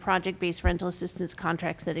long-term project-based rental assistance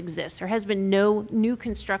contracts that exist. There has been no new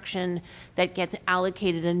construction that gets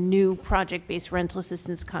allocated a new project-based rental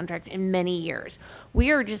assistance contract in many years. We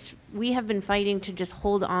have been fighting to just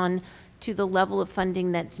hold on to the level of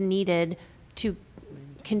funding that's needed to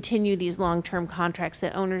continue these long-term contracts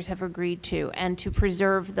that owners have agreed to and to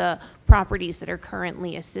preserve the properties that are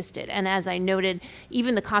currently assisted. And as I noted,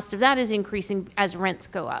 even the cost of that is increasing as rents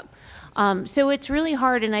go up. So it's really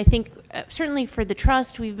hard, and I think certainly for the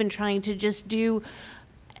trust, we've been trying to just do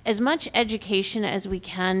as much education as we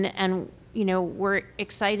can, and we're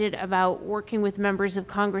excited about working with members of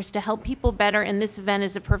Congress to help people better, and this event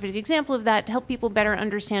is a perfect example of that, to help people better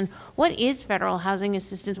understand what is federal housing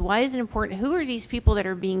assistance, why is it important, who are these people that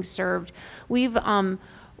are being served. We've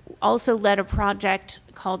also led a project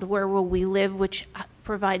called Where Will We Live, which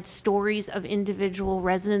provides stories of individual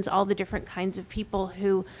residents, all the different kinds of people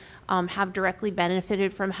who have directly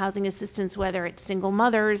benefited from housing assistance, whether it's single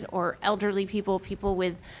mothers or elderly people, people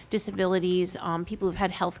with disabilities, people who've had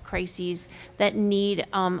health crises that need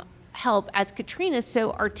help, as Katrina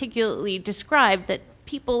so articulately described, that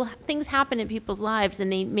things happen in people's lives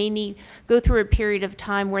and they may go through a period of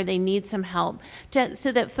time where they need some help,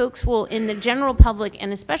 so that folks will, in the general public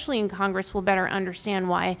and especially in Congress, will better understand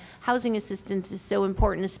why housing assistance is so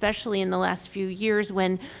important, especially in the last few years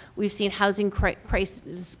when we've seen housing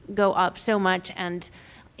prices go up so much and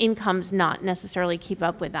incomes not necessarily keep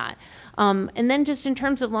up with that. And then just in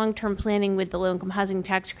terms of long-term planning with the low-income housing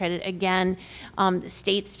tax credit, again, the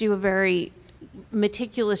states do a very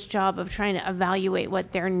meticulous job of trying to evaluate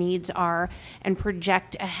what their needs are and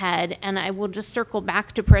project ahead. And I will just circle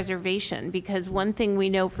back to preservation, because one thing we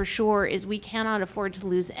know for sure is we cannot afford to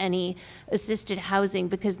lose any assisted housing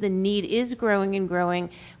because the need is growing and growing.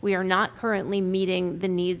 We are not currently meeting the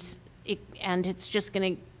needs, and it's just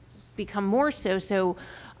going to become more so. So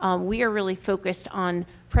we are really focused on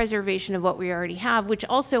preservation of what we already have, which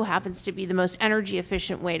also happens to be the most energy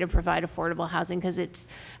efficient way to provide affordable housing, because it's,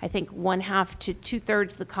 I think, 1/2 to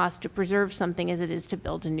 2/3 the cost to preserve something as it is to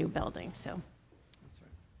build a new building. So that's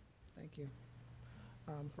right. Thank you.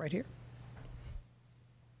 Right here.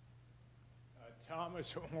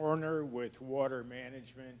 Thomas Horner with Water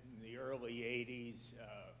Management. In the early 80s,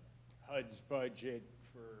 HUD's budget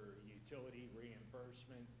for utility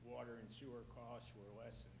reimbursement, water and sewer costs were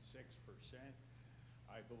less than 6%.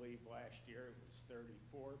 I believe last year it was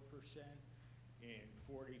 34%. In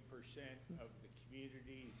 40% of the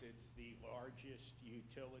communities, it's the largest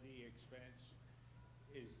utility expense.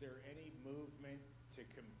 Is there any movement to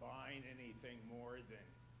combine anything more than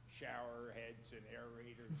shower heads and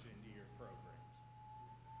aerators into your programs?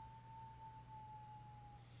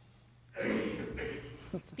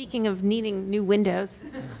 Speaking of needing new windows,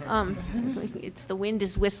 it's the wind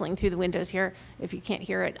is whistling through the windows here, if you can't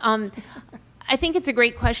hear it. I think it's a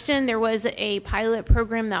great question. There was a pilot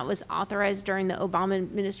program that was authorized during the Obama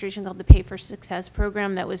administration called the Pay for Success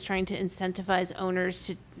program that was trying to incentivize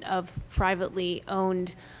owners of privately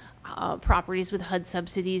owned properties with HUD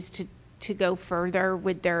subsidies to go further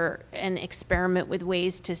with and experiment with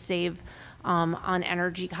ways to save on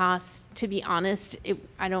energy costs. To be honest,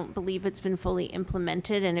 I don't believe it's been fully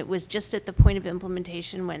implemented, and it was just at the point of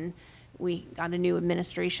implementation when we got a new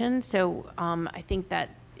administration. So I think that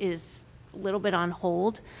is a little bit on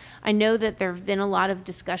hold. I know that there have been a lot of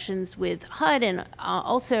discussions with HUD and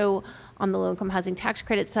also on the low-income housing tax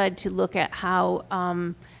credit side to look at how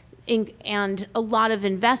and a lot of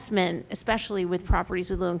investment, especially with properties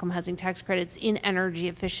with low-income housing tax credits, in energy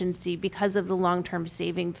efficiency because of the long-term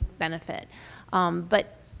saving benefit.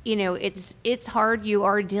 But it's hard. You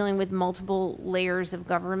are dealing with multiple layers of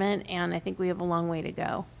government, and I think we have a long way to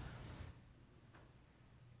go.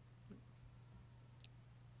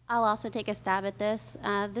 I'll also take a stab at this.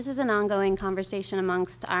 This is an ongoing conversation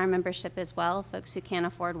amongst our membership as well, folks who can't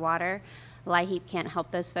afford water. LIHEAP can't help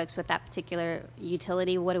those folks with that particular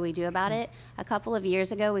utility. What do we do about it? A couple of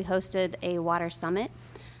years ago, we hosted a water summit.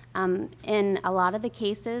 In a lot of the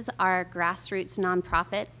cases, our grassroots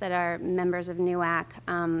nonprofits that are members of NUAC,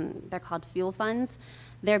 they're called fuel funds,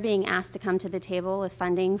 they're being asked to come to the table with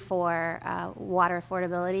funding for water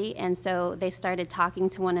affordability. And so they started talking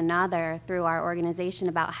to one another through our organization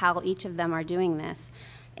about how each of them are doing this.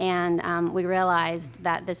 And we realized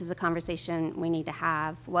that this is a conversation we need to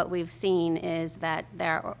have. What we've seen is that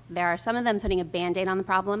there are some of them putting a Band-Aid on the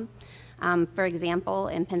problem. For example,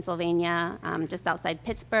 in Pennsylvania, just outside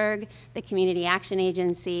Pittsburgh, the Community Action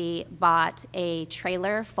Agency bought a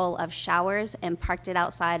trailer full of showers and parked it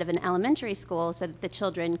outside of an elementary school so that the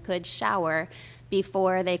children could shower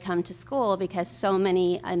before they come to school because so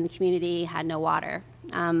many in the community had no water.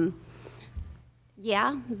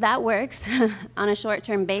 Yeah, that works on a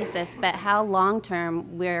short-term basis, but how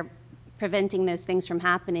long-term we're preventing those things from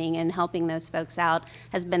happening and helping those folks out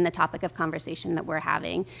has been the topic of conversation that we're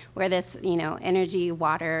having, where this, energy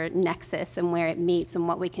water nexus and where it meets and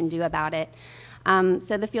what we can do about it.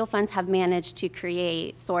 So the fuel funds have managed to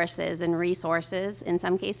create sources and resources in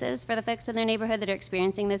some cases for the folks in their neighborhood that are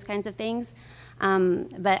experiencing those kinds of things.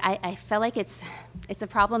 But I feel like it's a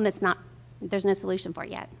problem there's no solution for it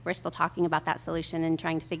yet. We're still talking about that solution and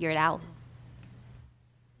trying to figure it out.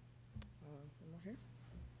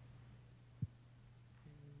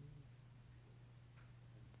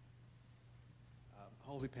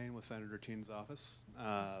 Halsey Payne with Senator Teen's office.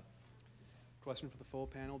 Question for the full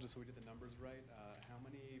panel, just so we did the numbers right. How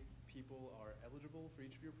many people are eligible for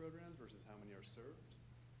each of your programs versus how many are served?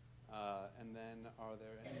 And then are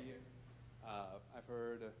there any, I've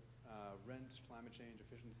heard rent, climate change,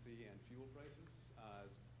 efficiency, and fuel prices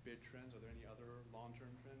as big trends. Are there any other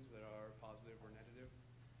long-term trends that are positive or negative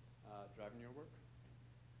driving your work?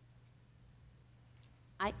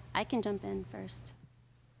 I can jump in first.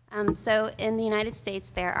 So in the United States,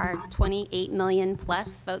 there are 28 million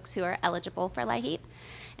plus folks who are eligible for LIHEAP,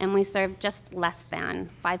 and we serve just less than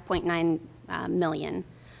 5.9 million.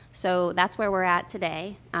 So that's where we're at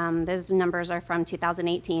today. Those numbers are from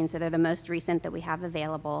 2018, so they're the most recent that we have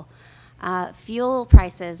available. Fuel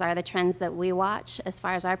prices are the trends that we watch as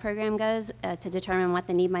far as our program goes to determine what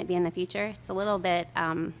the need might be in the future. It's a little bit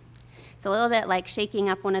like shaking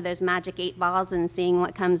up one of those magic 8 balls and seeing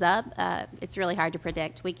what comes up. It's really hard to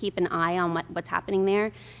predict. We keep an eye on what's happening there.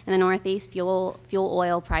 In the Northeast, fuel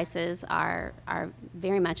oil prices are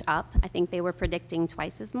very much up. I think they were predicting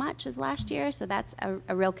twice as much as last year, so that's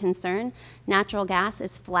a real concern. Natural gas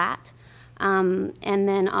is flat, and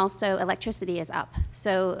then also electricity is up.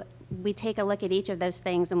 So we take a look at each of those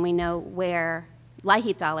things and we know where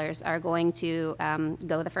LIHEAP dollars are going to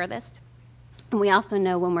go the furthest. And we also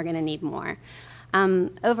know when we're going to need more.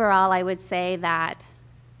 Overall, I would say that,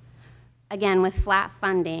 again, with flat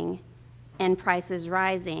funding and prices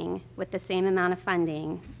rising with the same amount of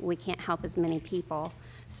funding, we can't help as many people.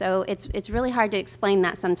 So it's really hard to explain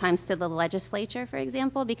that sometimes to the legislature, for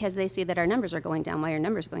example, because they see that our numbers are going down. Why are your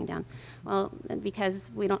numbers going down? Well, because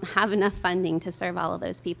we don't have enough funding to serve all of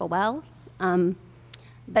those people well.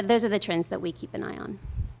 But those are the trends that we keep an eye on.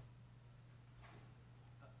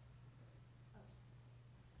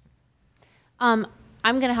 I'm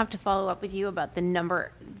going to have to follow up with you about the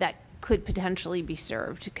number that could potentially be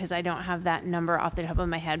served, because I don't have that number off the top of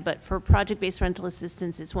my head. But for project-based rental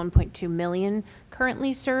assistance, it's 1.2 million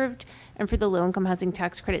currently served, and for the low-income housing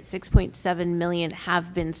tax credit, 6.7 million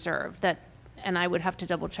have been served. And I would have to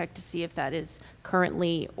double check to see if that is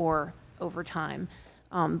currently or over time.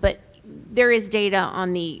 But there is data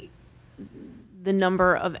on the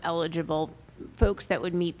number of eligible folks that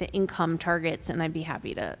would meet the income targets, and I'd be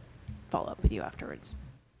happy to follow up with you afterwards.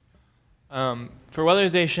 For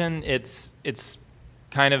weatherization, it's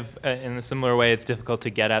kind of in a similar way. It's difficult to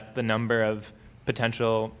get at the number of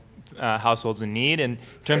potential households in need. And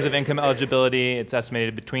in terms of income eligibility, it's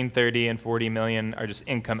estimated between 30 and 40 million are just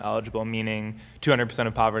income eligible, meaning 200%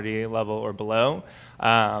 of poverty level or below.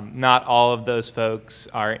 Not all of those folks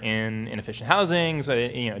are in inefficient housing, so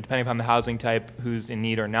depending upon the housing type, who's in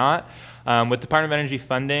need or not. With Department of Energy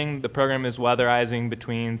funding, the program is weatherizing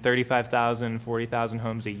between 35,000 and 40,000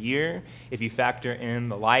 homes a year. If you factor in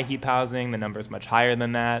the LIHEAP housing, the number is much higher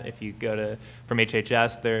than that. If you go from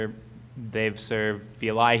HHS, they've served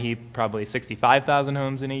via LIHEAP probably 65,000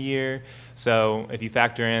 homes in a year. So if you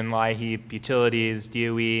factor in LIHEAP, utilities,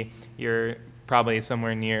 DOE, you're probably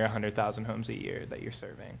somewhere near 100,000 homes a year that you're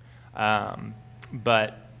serving.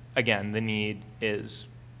 But again, the need is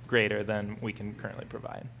greater than we can currently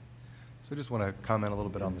provide. So I just want to comment a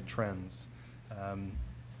little bit on the trends.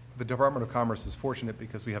 The Department of Commerce is fortunate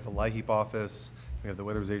because we have the LIHEAP office, we have the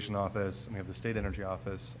weatherization office, and we have the state energy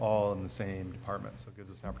office all in the same department. So it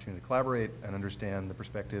gives us an opportunity to collaborate and understand the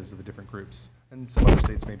perspectives of the different groups. And some other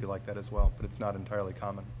states may be like that as well, but it's not entirely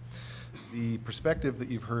common. The perspective that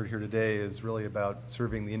you've heard here today is really about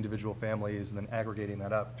serving the individual families and then aggregating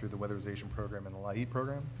that up through the weatherization program and the LIHEAP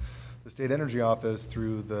program. The State Energy Office,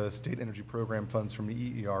 through the State Energy Program funds from the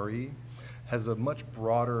EERE, has a much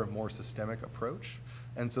broader, more systemic approach.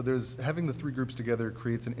 And so having the three groups together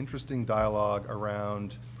creates an interesting dialogue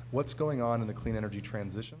around what's going on in the clean energy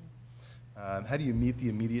transition. How do you meet the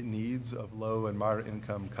immediate needs of low and moderate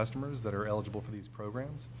income customers that are eligible for these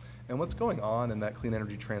programs? And what's going on in that clean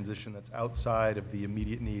energy transition that's outside of the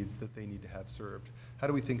immediate needs that they need to have served? How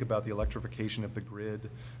do we think about the electrification of the grid,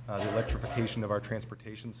 the electrification of our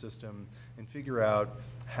transportation system, and figure out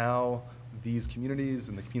how these communities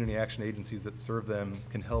and the community action agencies that serve them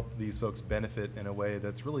can help these folks benefit in a way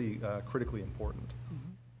that's really critically important?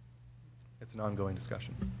 Mm-hmm. It's an ongoing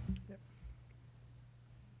discussion. Yep.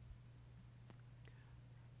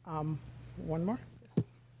 One more? Yes.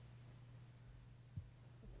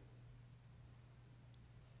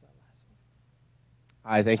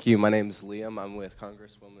 Hi, thank you. My name's Liam. I'm with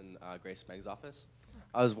Congresswoman Grace Megg's office.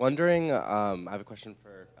 I was wondering, I have a question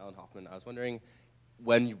for Ellen Hoffman. I was wondering,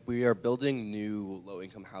 when we are building new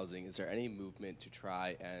low-income housing, is there any movement to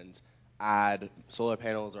try and add solar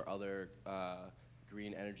panels or other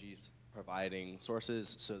green energy providing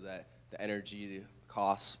sources so that the energy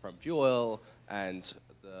costs from fuel oil and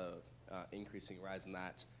the increasing rise in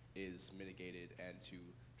that is mitigated, and to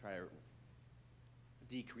try to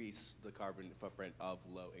decrease the carbon footprint of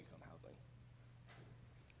low-income housing?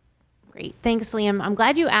 Great. Thanks, Liam. I'm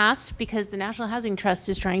glad you asked, because the National Housing Trust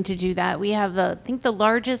is trying to do that. We have, I think, the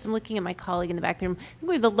largest, I'm looking at my colleague in the back room, I think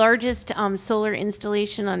we have the largest solar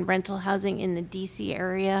installation on rental housing in the DC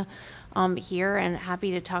area here, and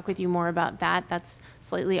happy to talk with you more about that. That's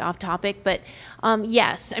slightly off topic, but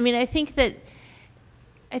yes, I mean, I think that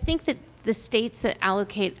the states that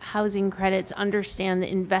allocate housing credits understand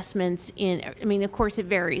the investments in, I mean, of course it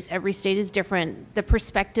varies. Every state is different. The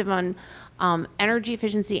perspective on energy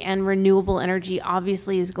efficiency and renewable energy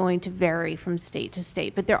obviously is going to vary from state to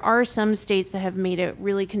state. But there are some states that have made a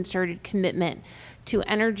really concerted commitment to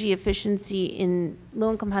energy efficiency in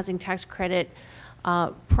low-income housing tax credit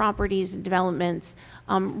properties and developments.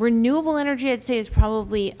 Renewable energy, I'd say, is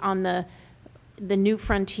probably on the new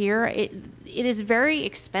frontier. It is very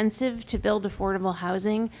expensive to build affordable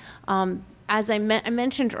housing. As I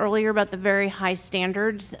mentioned earlier about the very high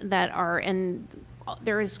standards that are, and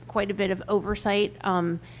there is quite a bit of oversight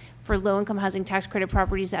for low-income housing tax credit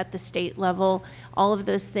properties at the state level, all of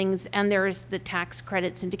those things, and there's the tax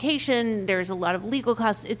credit syndication, there's a lot of legal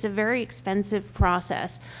costs. It's a very expensive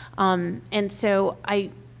process. And so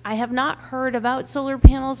I have not heard about solar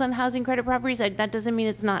panels on housing credit properties. That doesn't mean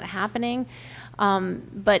it's not happening.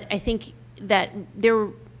 But I think that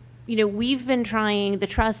we've been trying, the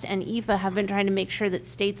trust and IFA have been trying to make sure that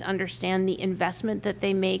states understand the investment that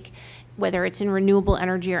they make, whether it's in renewable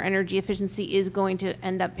energy or energy efficiency, is going to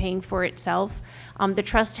end up paying for itself. The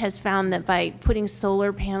trust has found that by putting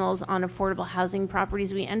solar panels on affordable housing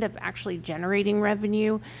properties, we end up actually generating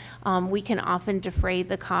revenue. We can often defray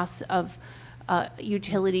the costs of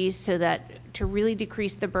utilities so that to really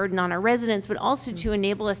decrease the burden on our residents, but also to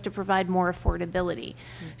enable us to provide more affordability.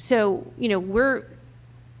 So, we're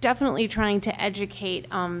definitely trying to educate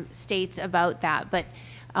states about that, but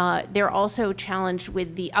they're also challenged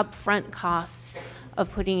with the upfront costs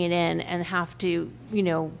of putting it in and have to,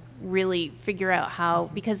 really figure out how,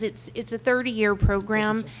 because it's a 30-year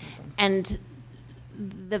program, and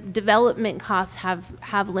the development costs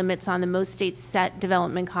have limits on them. Most states set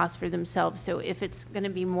development costs for themselves. So if it's going to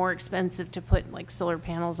be more expensive to put like solar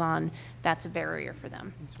panels on, that's a barrier for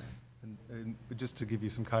them. That's right. And just to give you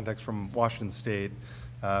some context from Washington State,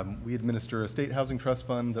 we administer a state housing trust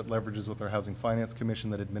fund that leverages with our Housing Finance Commission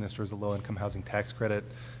that administers a low-income housing tax credit.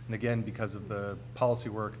 And again, because of the policy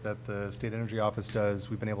work that the State Energy Office does,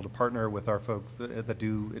 we've been able to partner with our folks that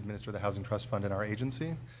do administer the housing trust fund in our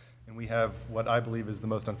agency. And we have what I believe is the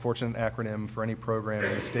most unfortunate acronym for any program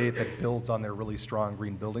in the state that builds on their really strong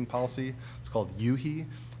green building policy. It's called UHE.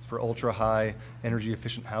 It's for ultra high energy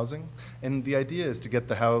efficient housing. And the idea is to get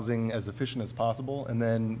the housing as efficient as possible, and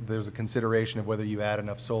then there's a consideration of whether you add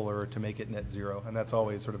enough solar to make it net zero. And that's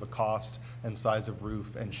always sort of a cost and size of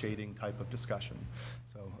roof and shading type of discussion.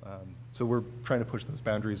 So we're trying to push those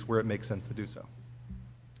boundaries where it makes sense to do so.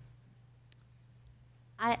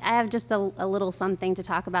 I have just a little something to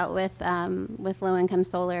talk about with low-income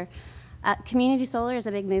solar. Community solar is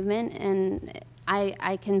a big movement, and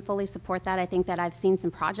I can fully support that. I think that I've seen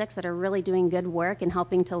some projects that are really doing good work in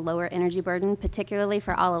helping to lower energy burden, particularly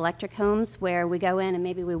for all electric homes, where we go in and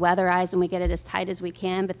maybe we weatherize and we get it as tight as we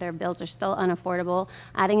can, but their bills are still unaffordable.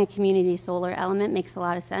 Adding a community solar element makes a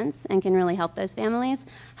lot of sense and can really help those families.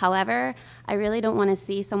 However, I really don't want to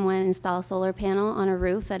see someone install a solar panel on a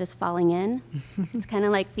roof that is falling in. It's kind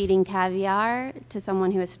of like feeding caviar to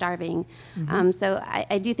someone who is starving. So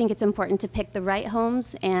I do think it's important to pick the right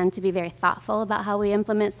homes and to be very thoughtful about how we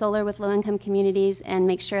implement solar with low-income communities and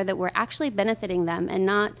make sure that we're actually benefiting them and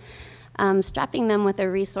not strapping them with a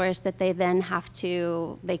resource that they then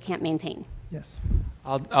they can't maintain. Yes.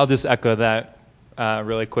 I'll just echo that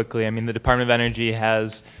really quickly. I mean, the Department of Energy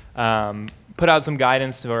has put out some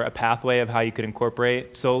guidance for a pathway of how you could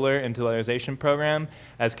incorporate solar into the levelization program.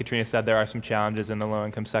 As Katrina said, there are some challenges in the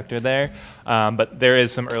low-income sector there, but there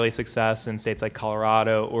is some early success in states like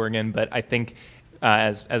Colorado, Oregon. But I think,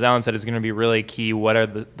 as Alan said, it's going to be really key. What are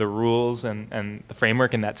the rules and the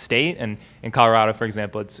framework in that state? And in Colorado, for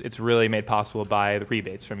example, it's really made possible by the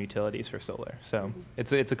rebates from utilities for solar. So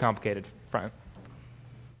it's a complicated front.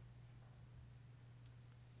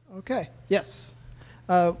 Okay. Yes.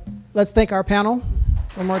 Let's thank our panel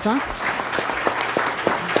one more time.